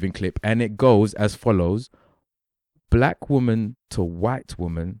entire moving clip, and it goes as follows: black woman to white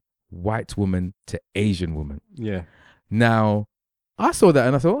woman to Asian woman. Yeah. Now, I saw that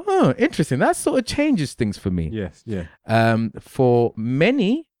and I thought, oh, interesting. That sort of changes things for me. Yes. Yeah. For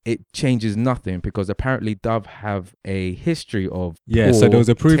many, it changes nothing because apparently Dove have a history of poor So there was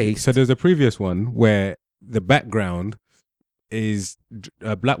a taste. So there's a previous one where the background is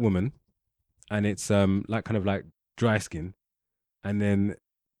a black woman, and it's like kind of like dry skin, and then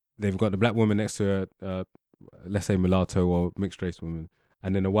they've got the black woman next to a let's say mulatto or mixed race woman,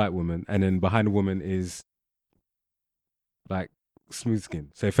 and then a white woman, and then behind the woman is like smooth skin.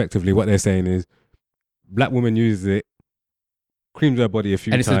 So effectively what they're saying is black woman uses it, creams her body a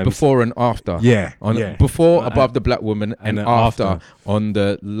few times. And it says before and after. Yeah. Before above the black woman and after on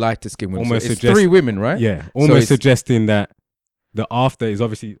the lighter skin woman. Almost so it's 3 women, right? Yeah. Almost suggesting that the after is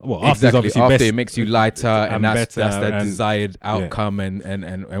obviously, after is obviously after best, it makes you lighter and that's the desired outcome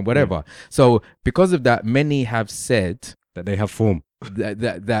and whatever. Yeah. So because of that, many have said that they have form.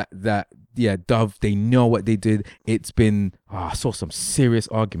 That Dove, they know what they did. It's been, I saw some serious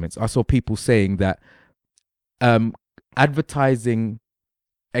arguments. I saw people saying that advertising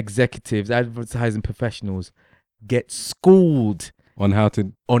executives, advertising professionals get schooled on how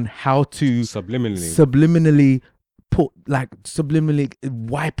to subliminally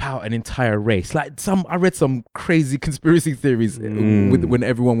wipe out an entire race. Like I read some crazy conspiracy theories when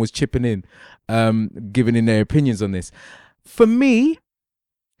everyone was chipping in, giving in their opinions on this. For me,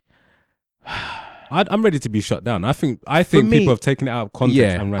 I'm ready to be shut down. I think people have taken it out of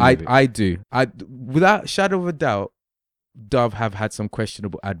context and ran with it. I do. Without shadow of a doubt, Dove have had some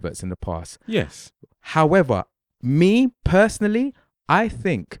questionable adverts in the past. Yes. However, me personally, I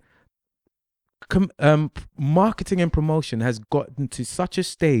think marketing and promotion has gotten to such a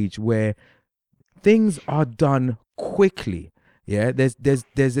stage where things are done quickly. Yeah, there's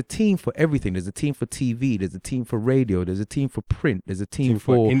a team for everything. There's a team for TV. There's a team for radio. There's a team for print. There's a team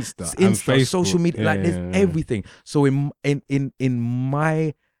for Insta and Facebook. Social media. There's everything. So in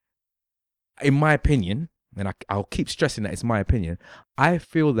my opinion, and I'll keep stressing that it's my opinion, I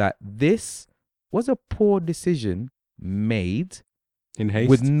feel that this was a poor decision made in haste,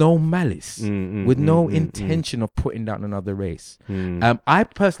 with no malice, with no intention of putting down another race. I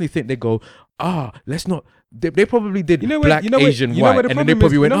personally think they go, let's not. They probably did black, Asian, white, and then they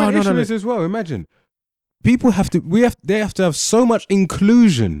probably went, no. As well. Imagine people they have to have so much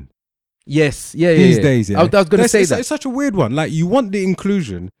inclusion. Yes, these days. Yeah. I was going to say that it's such a weird one. Like you want the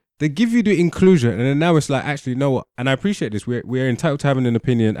inclusion, they give you the inclusion, and then now it's like, actually, no. What? And I appreciate this. We're entitled to having an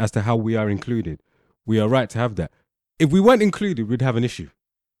opinion as to how we are included. We are right to have that. If we weren't included, we'd have an issue.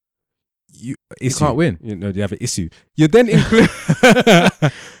 You can't win. You have an issue. You're then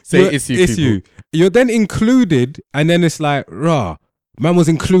issue. You're then included, and then it's like, man was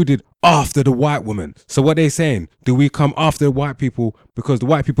included after the white woman. So what they saying? Do we come after the white people because the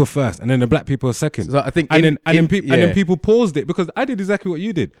white people first, and then the black people are second? So I think, and then people paused it because I did exactly what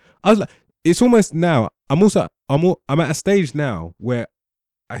you did. I was like, it's almost now. I'm at a stage now where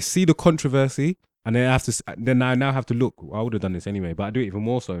I see the controversy. And then I now have to look. I would have done this anyway, but I do it even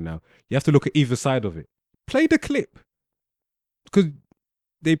more so now. You have to look at either side of it. Play the clip, because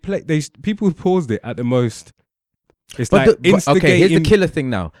people who paused it at the most. It's like okay. Here's the killer thing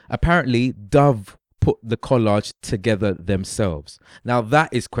now. Apparently, Dove put the collage together themselves. Now that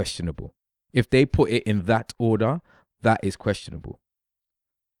is questionable. If they put it in that order, that is questionable.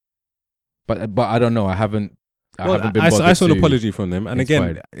 But I don't know. I haven't been I saw an apology from them, and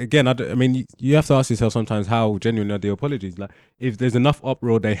again, I mean, you have to ask yourself sometimes how genuine are the apologies. Like, if there's enough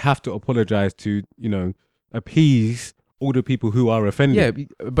uproar, they have to apologize to appease all the people who are offended.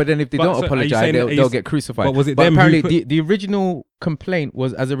 Yeah, but then if they don't apologize, they'll get crucified. But was it apparently the original complaint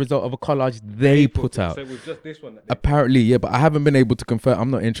was as a result of a collage they put out. So it was just this one. Apparently, yeah, but I haven't been able to confirm.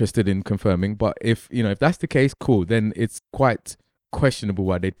 I'm not interested in confirming. But if that's the case, cool. Then it's quite questionable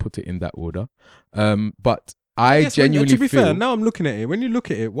why they'd put it in that order. But I genuinely to be feel, fair, now I'm looking at it. When you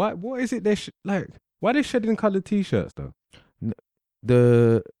look at it, what is it? Why are they shedding coloured t-shirts though?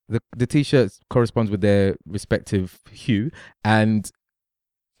 The t-shirts corresponds with their respective hue, and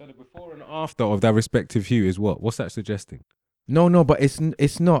so the before and after of that respective hue is what? What's that suggesting? No, but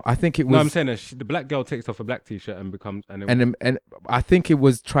it's not. I think it was. No, I'm saying that the black girl takes off a black t-shirt and becomes and I think it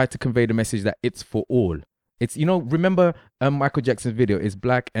was tried to convey the message that it's for all. It's, remember Michael Jackson's video is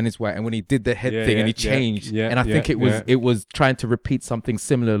black and it's white, and when he did the head thing and he changed, and I think it was trying to repeat something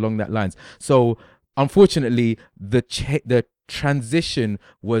similar along that lines. So unfortunately, the transition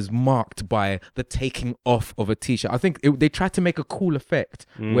was marked by the taking off of a t-shirt. I think they tried to make a cool effect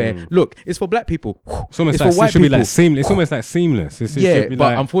where, look, it's for black people. It's almost it's like for white it should people. be like seamless. It's almost like seamless. It Yeah, should be but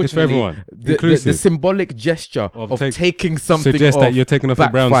like, unfortunately, it's for everyone. the Inclusive. symbolic gesture of taking something suggests off that you're taking off your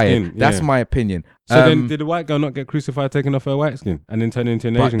brown backfired. skin. That's Yeah. my opinion. So then, did the white girl not get crucified taking off her white skin and then turn into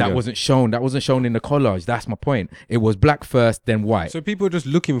an but Asian that girl? wasn't shown. That wasn't shown in the collage. That's my point. It was black first, then white. So people are just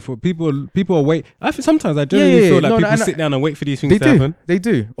looking for people. People are wait. I think sometimes I generally feel like people sit down and wait for these things to happen. They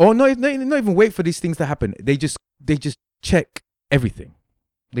do. Or not even wait for these things to happen. They just check everything.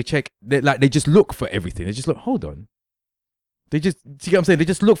 They just look for everything. They just look. Hold on. They just see what I'm saying. They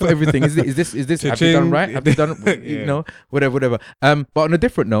just look for everything. Is this? Have you done right? Have you done? You know, whatever. But on a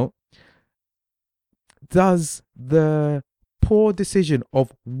different note, does the poor decision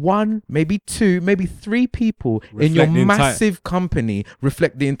of one, maybe two, maybe three people in your massive company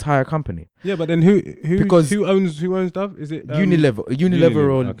reflect the entire company? Yeah, but then who owns Dove? Is it Unilever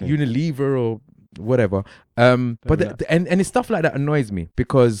or okay. Unilever or whatever? But and it's stuff like that annoys me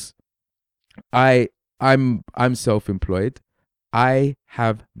because I'm self-employed. I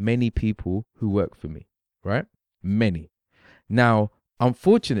have many people who work for me, right? Many. Now,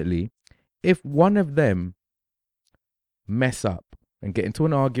 unfortunately, if one of them mess up and get into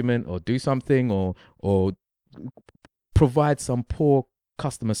an argument or do something or provide some poor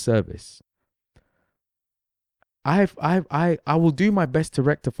customer service, I will do my best to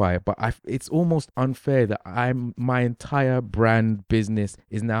rectify it, but it's almost unfair that my entire brand business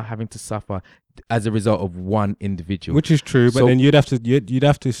is now having to suffer as a result of one individual. Which is true, but then you'd have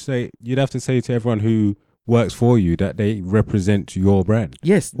to say to everyone who works for you that they represent your brand.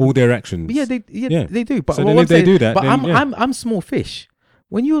 Yes, all their actions. Yeah, they do. But so then if they do that, but then, I'm small fish.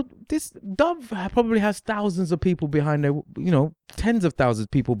 When this Dove probably has thousands of people behind their, tens of thousands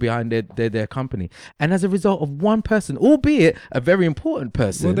of people behind their company, and as a result of one person, albeit a very important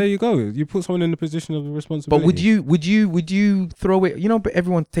person. Well, there you go. You put someone in the position of responsibility. But would you throw it? But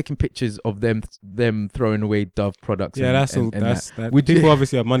everyone's taking pictures of them throwing away Dove products. Yeah, that's all. That. People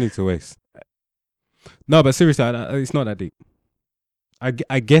obviously have money to waste. No, but seriously, it's not that deep. I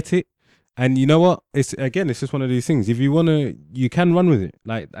get it. And you know what? It's just one of these things. If you want to, you can run with it,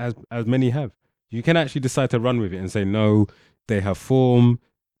 like as many have. You can actually decide to run with it and say, no, they have form.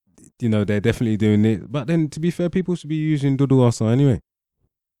 They're definitely doing it. But then, to be fair, people should be using Dudu also anyway.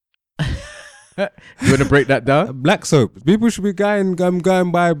 You want to break that down? Black soap. People should be going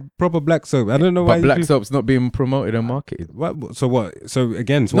buy proper black soap. I don't know why. But black soap's not being promoted and marketed. What? So what? So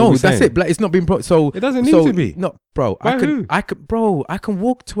again, so no, that's it. Black. It's not being promoted. So it doesn't need to be. No, bro. I can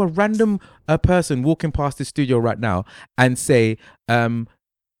walk to a random person walking past the studio right now and say, "Have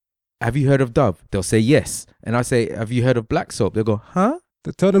you heard of Dove?" They'll say yes, and I say, "Have you heard of black soap?" They'll go, "Huh?"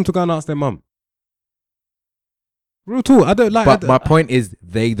 Tell them to go and ask their mum. Real talk. I don't like. But my point is,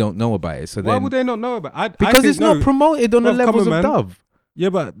 they don't know about it. So why would they not know about it? Because it's not promoted on the levels of Dove. Yeah,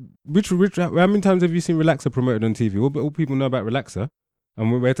 but which how many times have you seen Relaxer promoted on TV? All people know about Relaxer,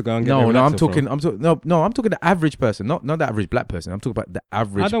 and where to go and get I'm talking the average person, not the average black person. I'm talking about the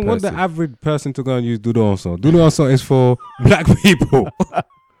average. I don't want the average person to go and use Dudu also. Dudu also is for black people.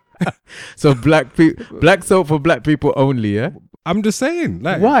 So black soap for black people only, yeah? I'm just saying,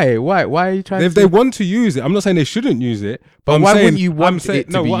 like, why are you trying? If they want to use it, I'm not saying they shouldn't use it, but why wouldn't you want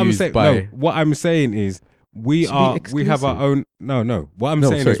it to be used by? What I'm saying is we have our own. No. What I'm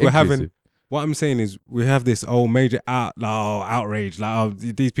saying is we have this major outrage. Like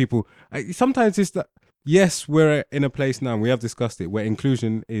these people. Sometimes it's that. Yes, we're in a place now. We have discussed it where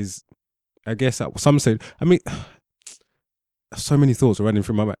inclusion is, I guess, at some stage. I mean, so many thoughts are running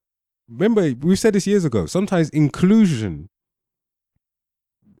through my mind. Remember, we said this years ago. Sometimes inclusion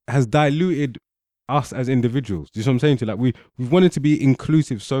has diluted us as individuals. Do you know what I'm saying to you? Like we've wanted to be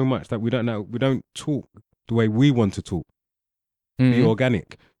inclusive so much that we don't talk the way we want to talk. Be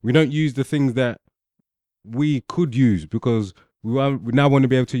organic. We don't use the things that we could use because we now want to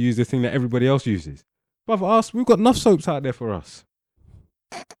be able to use the thing that everybody else uses. But for us, we've got enough soaps out there for us.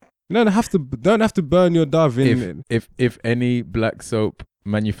 You don't have to burn your Dove in. If any black soap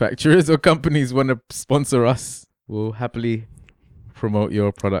manufacturers or companies want to sponsor us, we'll happily promote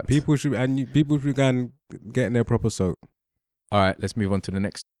your product. People should go and get their proper soap. All right, let's move on to the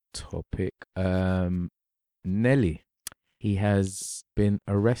next topic. Nelly, he has been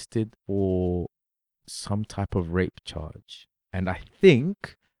arrested for some type of rape charge, and I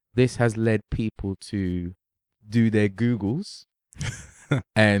think this has led people to do their Googles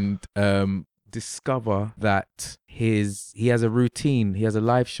and discover that he has a routine. He has a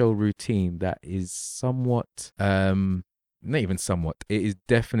live show routine that is somewhat not even somewhat. It is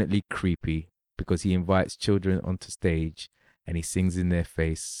definitely creepy because he invites children onto stage and he sings in their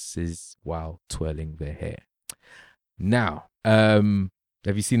faces while twirling their hair. Now, have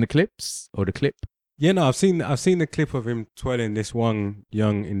you seen the clips or the clip? Yeah, no, I've seen the clip of him twirling this one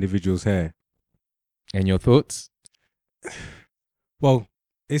young individual's hair. And your thoughts? Well,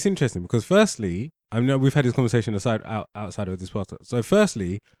 it's interesting because firstly, I know we've had this conversation outside of this podcast. So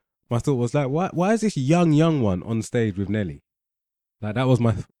firstly, my thought was like, why is this young one on stage with Nelly? Like that was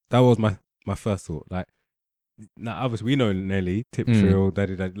my first thought. Like, now obviously we know Nelly, Tip Trill,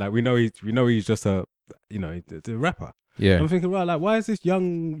 like we know he's just a the rapper. Yeah. I'm thinking, right, like why is this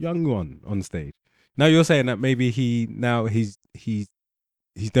young one on stage? Now you're saying that maybe his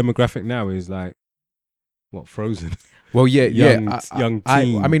demographic now is like what, Frozen? Well, yeah, young teens.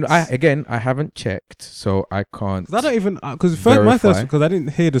 I mean, I haven't checked, so I can't. Because I don't even because I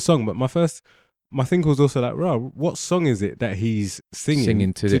didn't hear the song, but my thing was also like, bro, what song is it that he's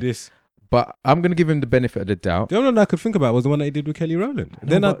singing to this? But I'm gonna give him the benefit of the doubt. The only one I could think about was the one that he did with Kelly Rowland.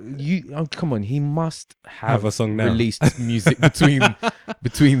 Come on, he must have a song now. Released music between that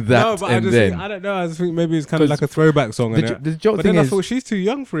and then. I don't know. I just think maybe it's kind of like a throwback song. The joke but thing then is, I thought she's too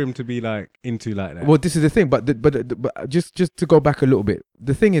young for him to be like into like that. Well, this is the thing. But just to go back a little bit,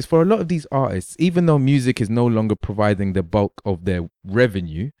 the thing is, for a lot of these artists, even though music is no longer providing the bulk of their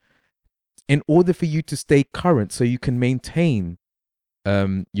revenue, in order for you to stay current, so you can maintain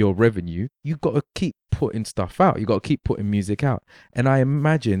your revenue, you got to keep putting stuff out. You got to keep putting music out. And I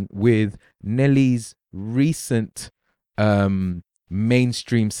imagine with Nelly's recent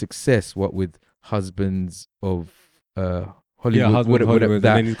mainstream success, what with Husbands of Hollywood, whatever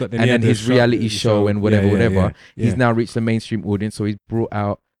that, and then his reality show and whatever, he's now reached the mainstream audience, so he's brought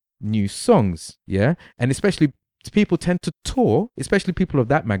out new songs, and especially people tend to tour, especially people of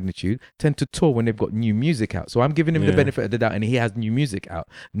that magnitude tend to tour when they've got new music out. So I'm giving him the benefit of the doubt, and he has new music out.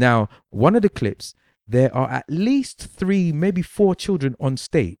 Now, one of the clips, there are at least 3, maybe 4 children on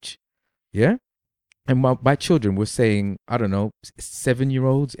stage. Yeah. And by children, we're saying, I don't know,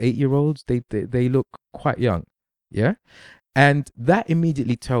 7-year-olds, 8-year-olds. They look quite young. Yeah. And that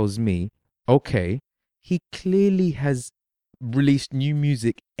immediately tells me, okay, he clearly has released new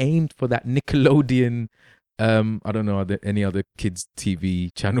music aimed for that Nickelodeon, I don't know, are there any other kids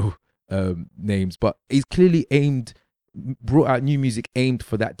TV channel names, but he's clearly brought out new music aimed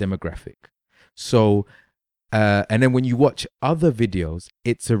for that demographic. So, and then when you watch other videos,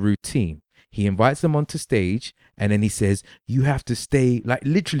 it's a routine. He invites them onto stage, and then he says, you have to stay, like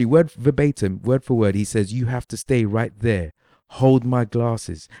literally word verbatim, word for word, he says, you have to stay right there, hold my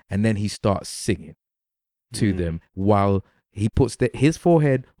glasses. And then he starts singing to them while he puts his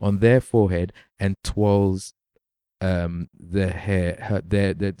forehead on their forehead and twirls the hair,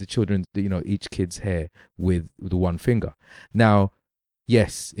 the children, each kid's hair with the one finger. Now,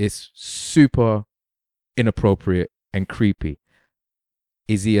 yes, it's super inappropriate and creepy.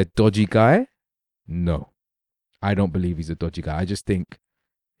 Is he a dodgy guy? No, I don't believe he's a dodgy guy. I just think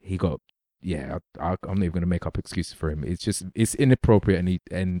he got, I'm not even going to make up excuses for him. It's inappropriate,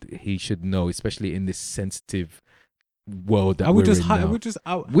 and he should know, especially in this sensitive world that we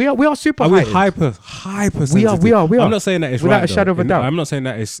are super hyper sensitive. We are. I'm not saying that it's without right, a shadow of a doubt. I'm not saying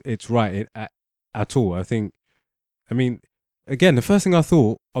that it's right at all. I mean, again, the first thing I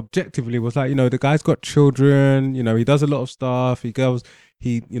thought objectively was like, the guy's got children, he does a lot of stuff. He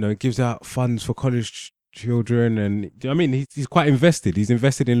gives out funds for college children, and I mean, he's quite invested. He's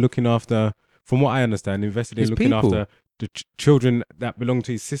invested in looking after, from what I understand, looking after the children that belong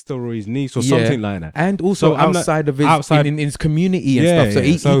to his sister or his niece or something like that. And also outside of his community and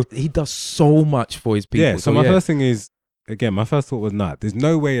stuff. So he does so much for his people. Yeah. So my first thing is, again, my first thought was, there's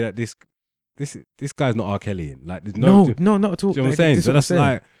no way that this guy's not R. Kelly. Like, there's no, not at all. You know what I'm saying? So that's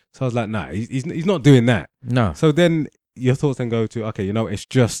like, so I was like, he's not doing that. No. So then your thoughts then go to, okay, it's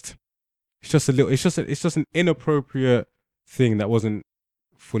just an inappropriate thing that wasn't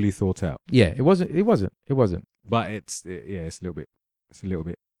fully thought out. Yeah, it wasn't. But it's a little bit. It's a little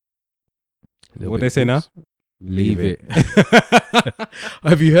bit. What they say now? Leave it.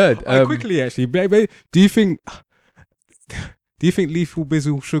 Have you heard? Quickly, actually, baby, do you think Lethal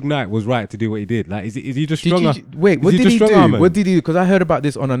Bizzle Suge Knight was right to do what he did? Like, is he just stronger? What did he do? What did he do? Because I heard about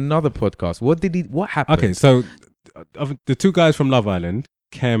this on another podcast. What happened? Okay, so the 2 guys from Love Island,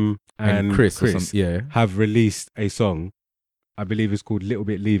 Kem and Chris have released a song. I believe it's called Little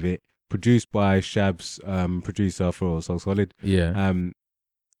Bit Leave It, produced by Shab's producer for Soul Solid. Yeah.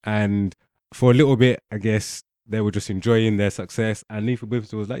 And for a little bit, I guess they were just enjoying their success. And Lethal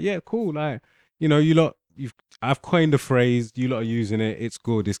Bizzle was like, yeah, cool. Like, you lot, I've coined the phrase, you lot are using it. It's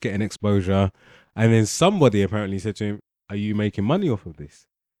good. It's getting exposure. And then somebody apparently said to him, are you making money off of this?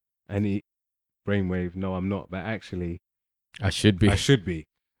 And he brainwave, no, I'm not. But actually, I should be. I should be.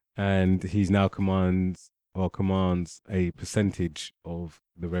 And he's now commands a percentage of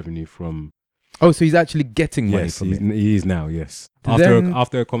the revenue from. Oh, so he's actually getting money from it. He is now. Yes. Then-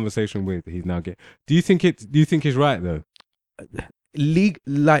 After a conversation with, he's now get. Do you think it's right though?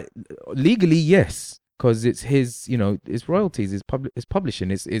 Legally, yes, because it's his, it's royalties, it's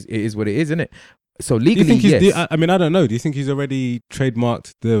publishing, it is what it is, isn't it? So Do you legally, think he's? yes. I mean, I don't know. Do you think he's already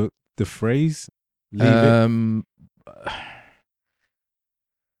trademarked the phrase? Leave it?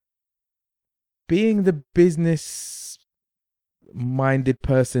 Being the business-minded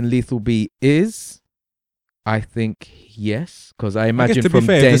person Lethal B is, I think yes, because I I imagine guess to from be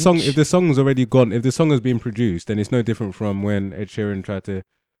fair, Dench, if the song's already gone, if the song has been produced, then it's no different from when Ed Sheeran tried to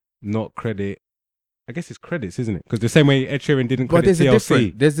not credit. I guess it's credits, isn't it? Because the same way Ed Sheeran didn't but credit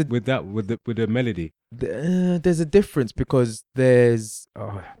TLC there's a with the melody. there's a difference because there's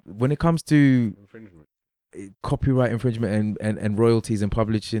when it comes to copyright infringement and royalties and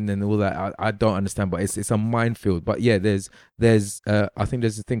publishing and all that, I don't understand, but it's a minefield. But yeah, there's I think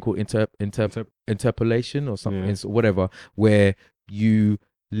there's a thing called interpolation or something, Yeah. it's whatever, where you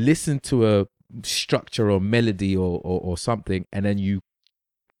listen to a structure or melody or something, and then you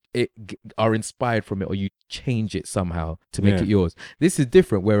are inspired from it, or you change it somehow to make Yeah. it yours. This is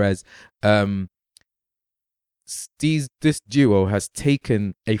different, whereas this duo has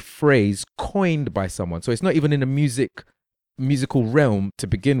taken a phrase coined by someone, so it's not even in a musical realm to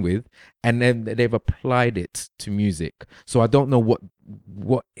begin with, and then they've applied it to music. So I don't know what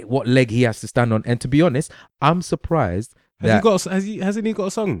leg he has to stand on. And to be honest, I'm surprised Hasn't he got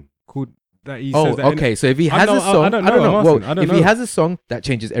a song called that he says that okay. So if he has a song, I don't know. Well, I don't if know. he has a song, that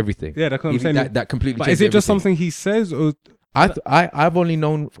changes everything. Yeah, that's what I'm If saying. that completely But changes is it just everything. something he says, or I've only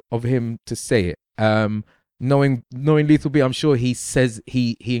known of him to say it. Knowing Lethal B, I'm sure he says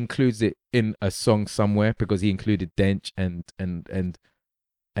he includes it in a song somewhere, because he included Dench and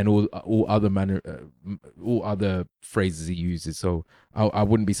all other phrases he uses. So I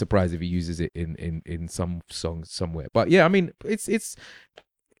wouldn't be surprised if he uses it in some songs somewhere. But yeah, I mean, it's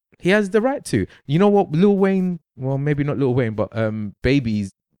he has the right to. You know what, Lil Wayne? Well, maybe not Lil Wayne, but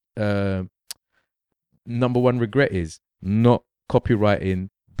Baby's number one regret is not copywriting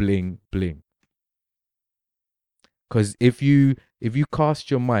Bling Bling. Because if you cast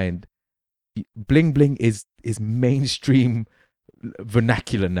your mind, Bling Bling is mainstream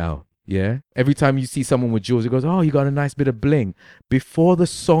vernacular now. Yeah, every time you see someone with jewels, it goes, "Oh, you got a nice bit of bling." Before the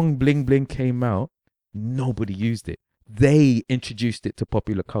song Bling Bling came out, nobody used it. They introduced it to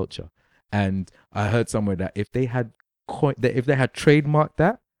popular culture, and I heard somewhere that if they had trademarked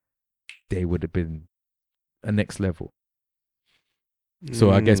that, they would have been a next level.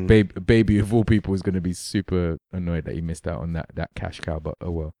 So I guess baby of all people is going to be super annoyed that he missed out on that cash cow. But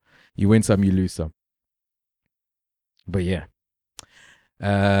oh well, you win some, you lose some. But yeah,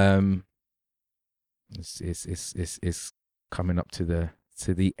 it's coming up to the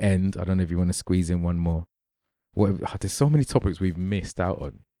end. I don't know if you want to squeeze in one more. There's so many topics we've missed out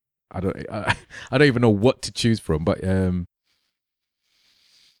on. I don't even know what to choose from. But I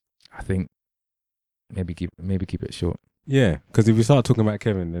think maybe keep it short. yeah, because if we start talking about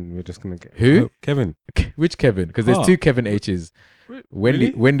Kevin, then we're just gonna get Who? Kevin. Which Kevin? Because there's Hart. two Kevin H's.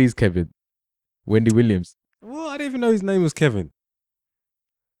 Really? Wendy's Kevin. Wendy Williams. Well, I didn't even know his name was Kevin.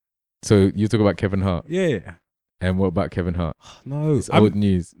 So you talk about Kevin Hart. Yeah. And what about Kevin Hart? No, It's old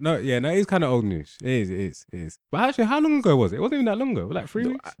news. No, it's kind of old news. It is. But actually, how long ago was it? It wasn't even that long ago. Like 3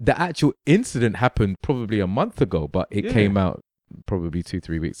 weeks. The actual incident happened probably a month ago, but it Yeah. came out probably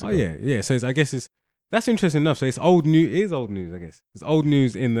 2-3 weeks ago. Oh yeah. So I guess that's interesting enough. So it's old news. It is old news, I guess. It's old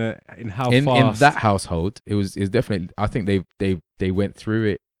news in how In fast. that household, it's definitely. I think they went through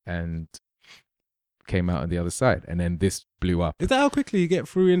it and came out on the other side, and then this blew up. Is that how quickly you get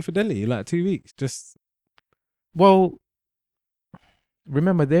through infidelity? Like 2 weeks? Just Well,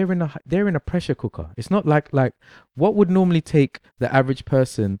 remember they're in a pressure cooker. It's not like what would normally take the average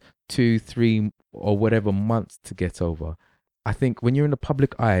person 2-3 or whatever months to get over. I think when you're in the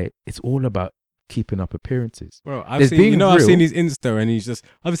public eye, it's all about keeping up appearances. bro, There's being I've real. seen his Insta, and he's just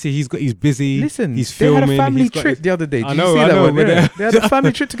obviously he's busy. Listen, he's they filming. had a family he's got trip his- the other day. Did I you know, see I that know, one? but Yeah. They had a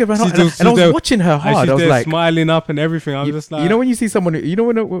family trip together, and She's I was there- watching her and hard. she's I was there like, smiling up and everything. I was just like, you know when you see someone,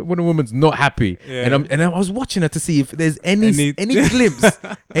 when a woman's not happy, Yeah. and I was watching her to see if there's any glimpse,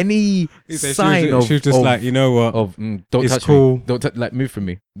 any She was- sign of. she was just of, like, you know what? don't It's touch cool. me, don't move from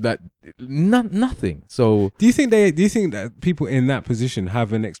me. That nothing. So Do you think that people in that position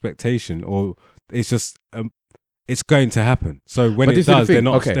have an expectation, or it's just it's going to happen? So when But it this is the does,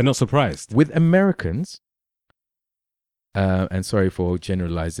 thing, they're not surprised. with Americans, and sorry for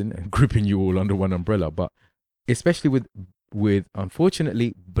generalizing and grouping you all under one umbrella, but especially with with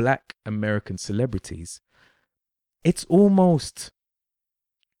unfortunately Black American celebrities, it's almost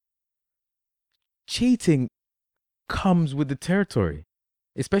cheating comes with the territory.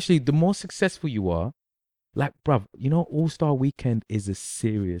 Especially the more successful you are, like, bruv, you know, All-Star Weekend is a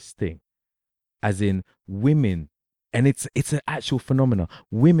serious thing. As in women, and it's an actual phenomenon.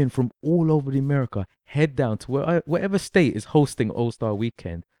 Women from all over the America head down to whatever state is hosting All-Star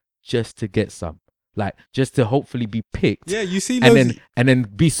Weekend just to get some. Like, just to hopefully be picked. Yeah, you see, and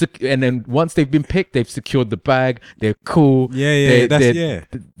then once they've been picked, they've secured the bag. They're cool. Yeah, they're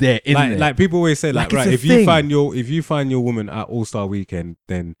in there. Like people always say, like, Like, right, it's a if you find your woman at All-Star Weekend,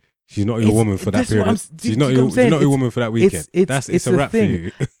 then she's not your woman for that period. She's not your woman for that weekend. It's a wrap for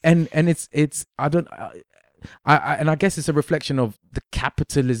you. and it's I guess it's a reflection of the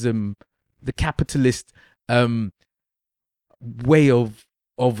capitalist way of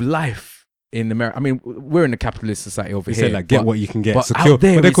life in America. I mean, we're in a capitalist society over here. Say, like, get what you can get. But Secure. out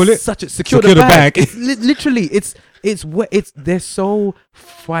there, What they call it? Secure the bag. It's literally, they're so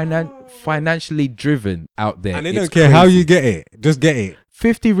financially driven out there. And they don't care how you get it. Just get it.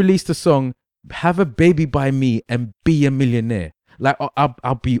 50 released a song, "Have a Baby by Me and Be a Millionaire." Like,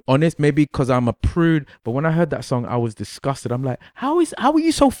 I'll be honest, maybe because I'm a prude, but when I heard that song, I was disgusted. I'm like, how are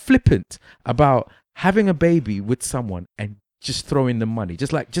you so flippant about having a baby with someone and just throwing the money,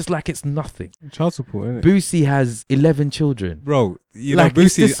 just like it's nothing? Child support, isn't it? Boosie has 11 children, Bro. You Like, know,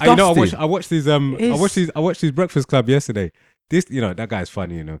 it's Boosie. You know, disgusting. I watched his Breakfast Club yesterday. This, you know, that guy's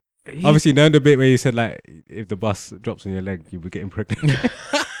funny. You know, obviously, you know the bit where he said, like, if the bus drops on your leg, you'll be getting pregnant.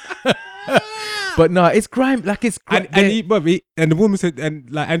 But no, it's grime. Like, it's grime. And the woman said, and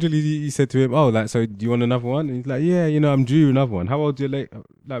like Angela, he said to him, "Oh, like, so do you want another one?" And he's like, "Yeah, you know, I'm due another one. How old are you late?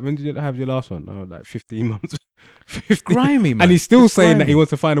 Like, when did you have your last one?" "Oh, like 15 months." 15. grimy, man. And he's still It's saying that grimy. he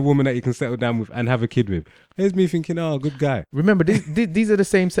wants to find a woman that he can settle down with and have a kid with. Here's me thinking, oh, good guy. Remember, these are the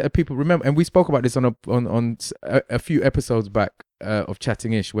same set of people. Remember, and we spoke about this on a few episodes back of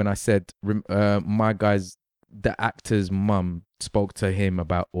Chatting Ish, when I said my guy's, the actor's mum spoke to him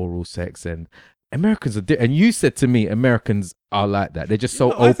about oral sex, and Americans are and you said to me, Americans are like that. They're just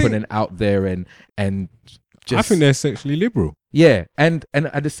so open and out there, and just, I think they're sexually liberal. Yeah, and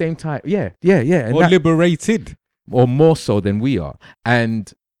at the same time, yeah, and Or liberated. or more so than we are.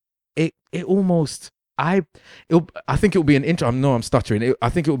 And it almost, I think it will be an I'm stuttering. I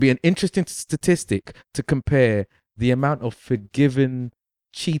think it will be an interesting statistic to compare the amount of forgiven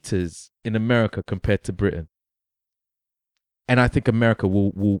cheaters in America compared to Britain. And I think America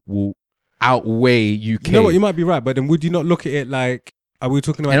will outweigh UK. You know what? You might be right, but then would you not look at it like? Are we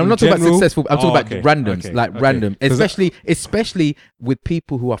talking about? And I'm not talking about successful. I'm talking about okay, randoms, okay, like okay. random, especially with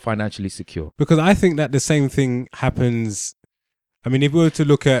people who are financially secure. Because I think that the same thing happens. I mean, if we were to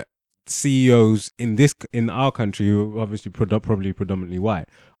look at CEOs in our country, who are obviously probably predominantly white,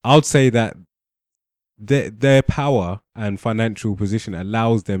 I would say that their power and financial position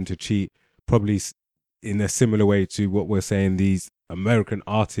allows them to cheat, probably in a similar way to what we're saying these American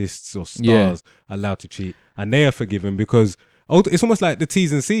artists or stars are allowed to cheat, and they are forgiven because. It's almost like the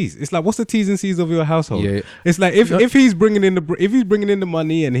T's and C's. It's like, what's the T's and C's of your household? Yeah. It's like if he's bringing in the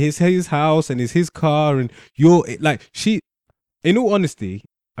money and his house and his car and you're like in all honesty,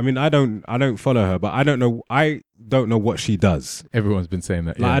 I mean, I don't follow her, but I don't know what she does. Everyone's been saying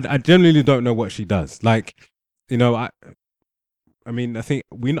that. Like, I genuinely don't know what she does. Like, you know, I mean, I think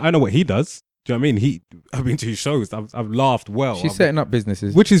I know what he does. Do you know what I mean? I've been to his shows. I've laughed well. She's setting up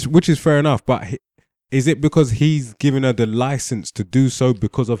businesses, which is fair enough, but. Is it because he's given her the license to do so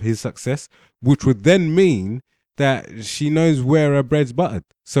because of his success, which would then mean that she knows where her bread's buttered?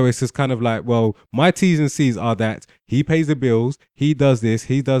 So it's just kind of like, well, my T's and C's are that he pays the bills, he does this,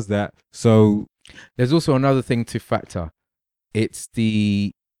 he does that. So there's also another thing to factor. It's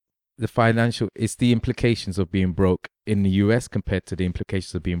the financial, it's the implications of being broke in the US compared to the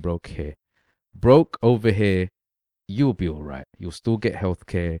implications of being broke here. Broke over here, you'll be all right. You'll still get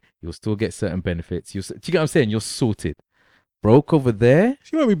healthcare. You'll still get certain benefits. Do you get what I'm saying? You're sorted. Broke over there.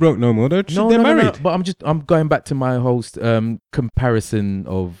 She won't be broke no more. They're No, married. But I'm going back to my host comparison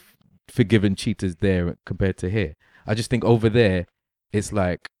of forgiven cheaters there compared to here. I just think over there, it's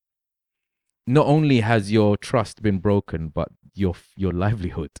like, not only has your trust been broken, but your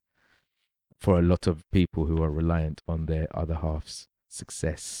livelihood for a lot of people who are reliant on their other half's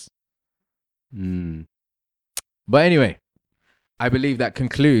success. But anyway, I believe that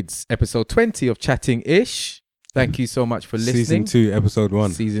concludes episode 20 of Chatting Ish. Thank you so much for listening. Season 2, episode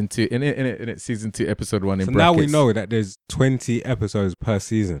 1. Season 2, in it, Season 2, episode 1 in so brackets. now we know that there's 20 episodes per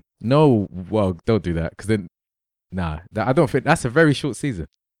season. No, well, don't do that, because then, I don't think that's a very short season.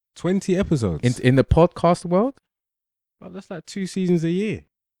 20 episodes In the podcast world? But that's like 2 seasons a year.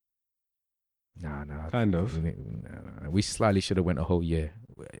 No. Kind of. We slightly should have went a whole year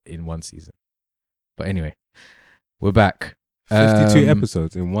in one season. But anyway, we're back. 52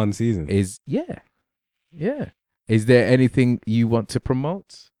 episodes in one season. Yeah. Is there anything you want to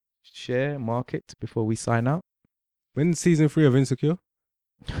promote, share, market before we sign out? When's season 3 of Insecure?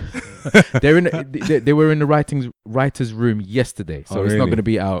 They were in the writers' room yesterday, so it's not going to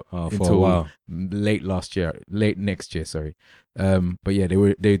be out for a until while. late next year. Sorry, but yeah,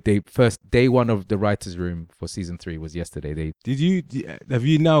 they first day one of the writers' room for season 3 was yesterday. Have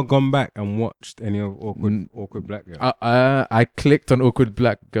you now gone back and watched any of Awkward Black Girl? I clicked on Awkward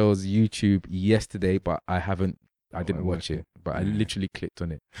Black Girl's YouTube yesterday, but I didn't watch it. But I literally clicked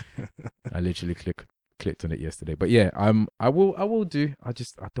on it. Clicked on it yesterday. But yeah, I will do. I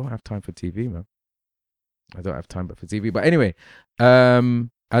don't have time for TV, man. I don't have time for TV. But anyway,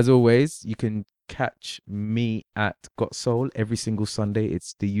 as always, you can catch me at Got Soul every single Sunday.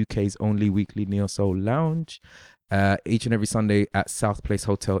 It's the UK's only weekly neo soul lounge. Each and every Sunday at South Place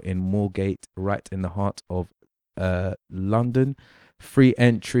Hotel in Moorgate, right in the heart of London. Free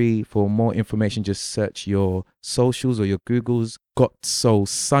entry. For more information, just search your socials or your Googles. Got Soul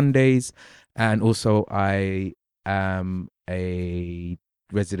Sundays. And also, I am a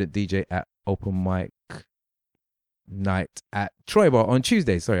resident DJ at Open Mic Night at Troy Bar on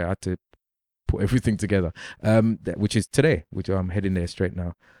Tuesday. Sorry, I had to put everything together. Which is today, which I'm heading there straight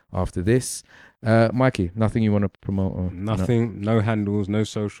now after this. Mikey, nothing you want to promote? Or nothing. No handles, no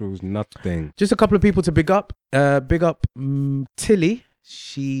socials, nothing. Just a couple of people to big up. Big up Tilly.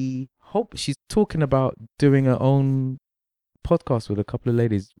 She's talking about doing her own podcast with a couple of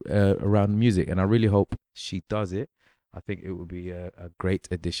ladies around music, and I really hope she does it. I think it would be a great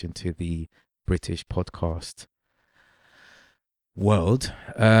addition to the British podcast world.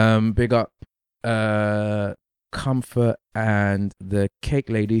 Big up Comfort and the Cake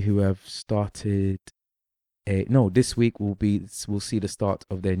Lady, who have started this week we'll see the start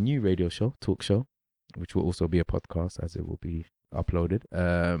of their new radio show, talk show, which will also be a podcast as it will be uploaded.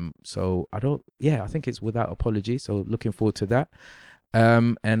 I think it's Without Apology, so looking forward to that.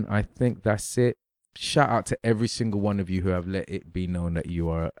 And I think that's it. Shout out to every single one of you who have let it be known that you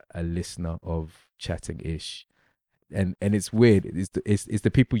are a listener of Chatting Ish, and it's weird. It's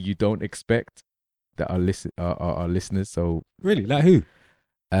the people you don't expect that are listeners. So really, like who?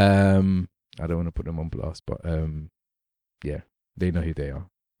 I don't want to put them on blast, but yeah, they know who they are.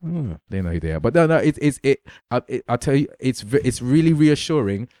 They know who they are. But no, I'll tell you, it's really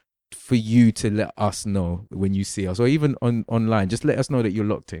reassuring for you to let us know when you see us, or even online. Just let us know that you're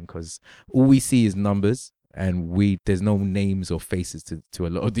locked in, because all we see is numbers, and there's no names or faces to a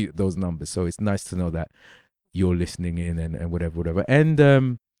lot of those numbers. So it's nice to know that you're listening in and whatever. And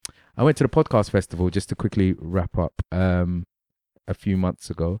I went to the podcast festival, just to quickly wrap up, a few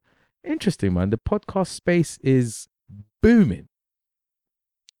months ago. Interesting, man. The podcast space is booming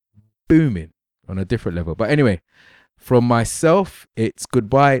on a different level. But anyway, from myself, it's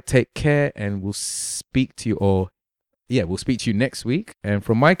goodbye, take care, and we'll speak to you next week. And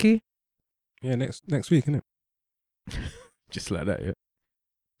from Mikey, next week, isn't it? just like that.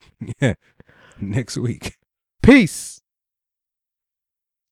 Yeah, next week. Peace.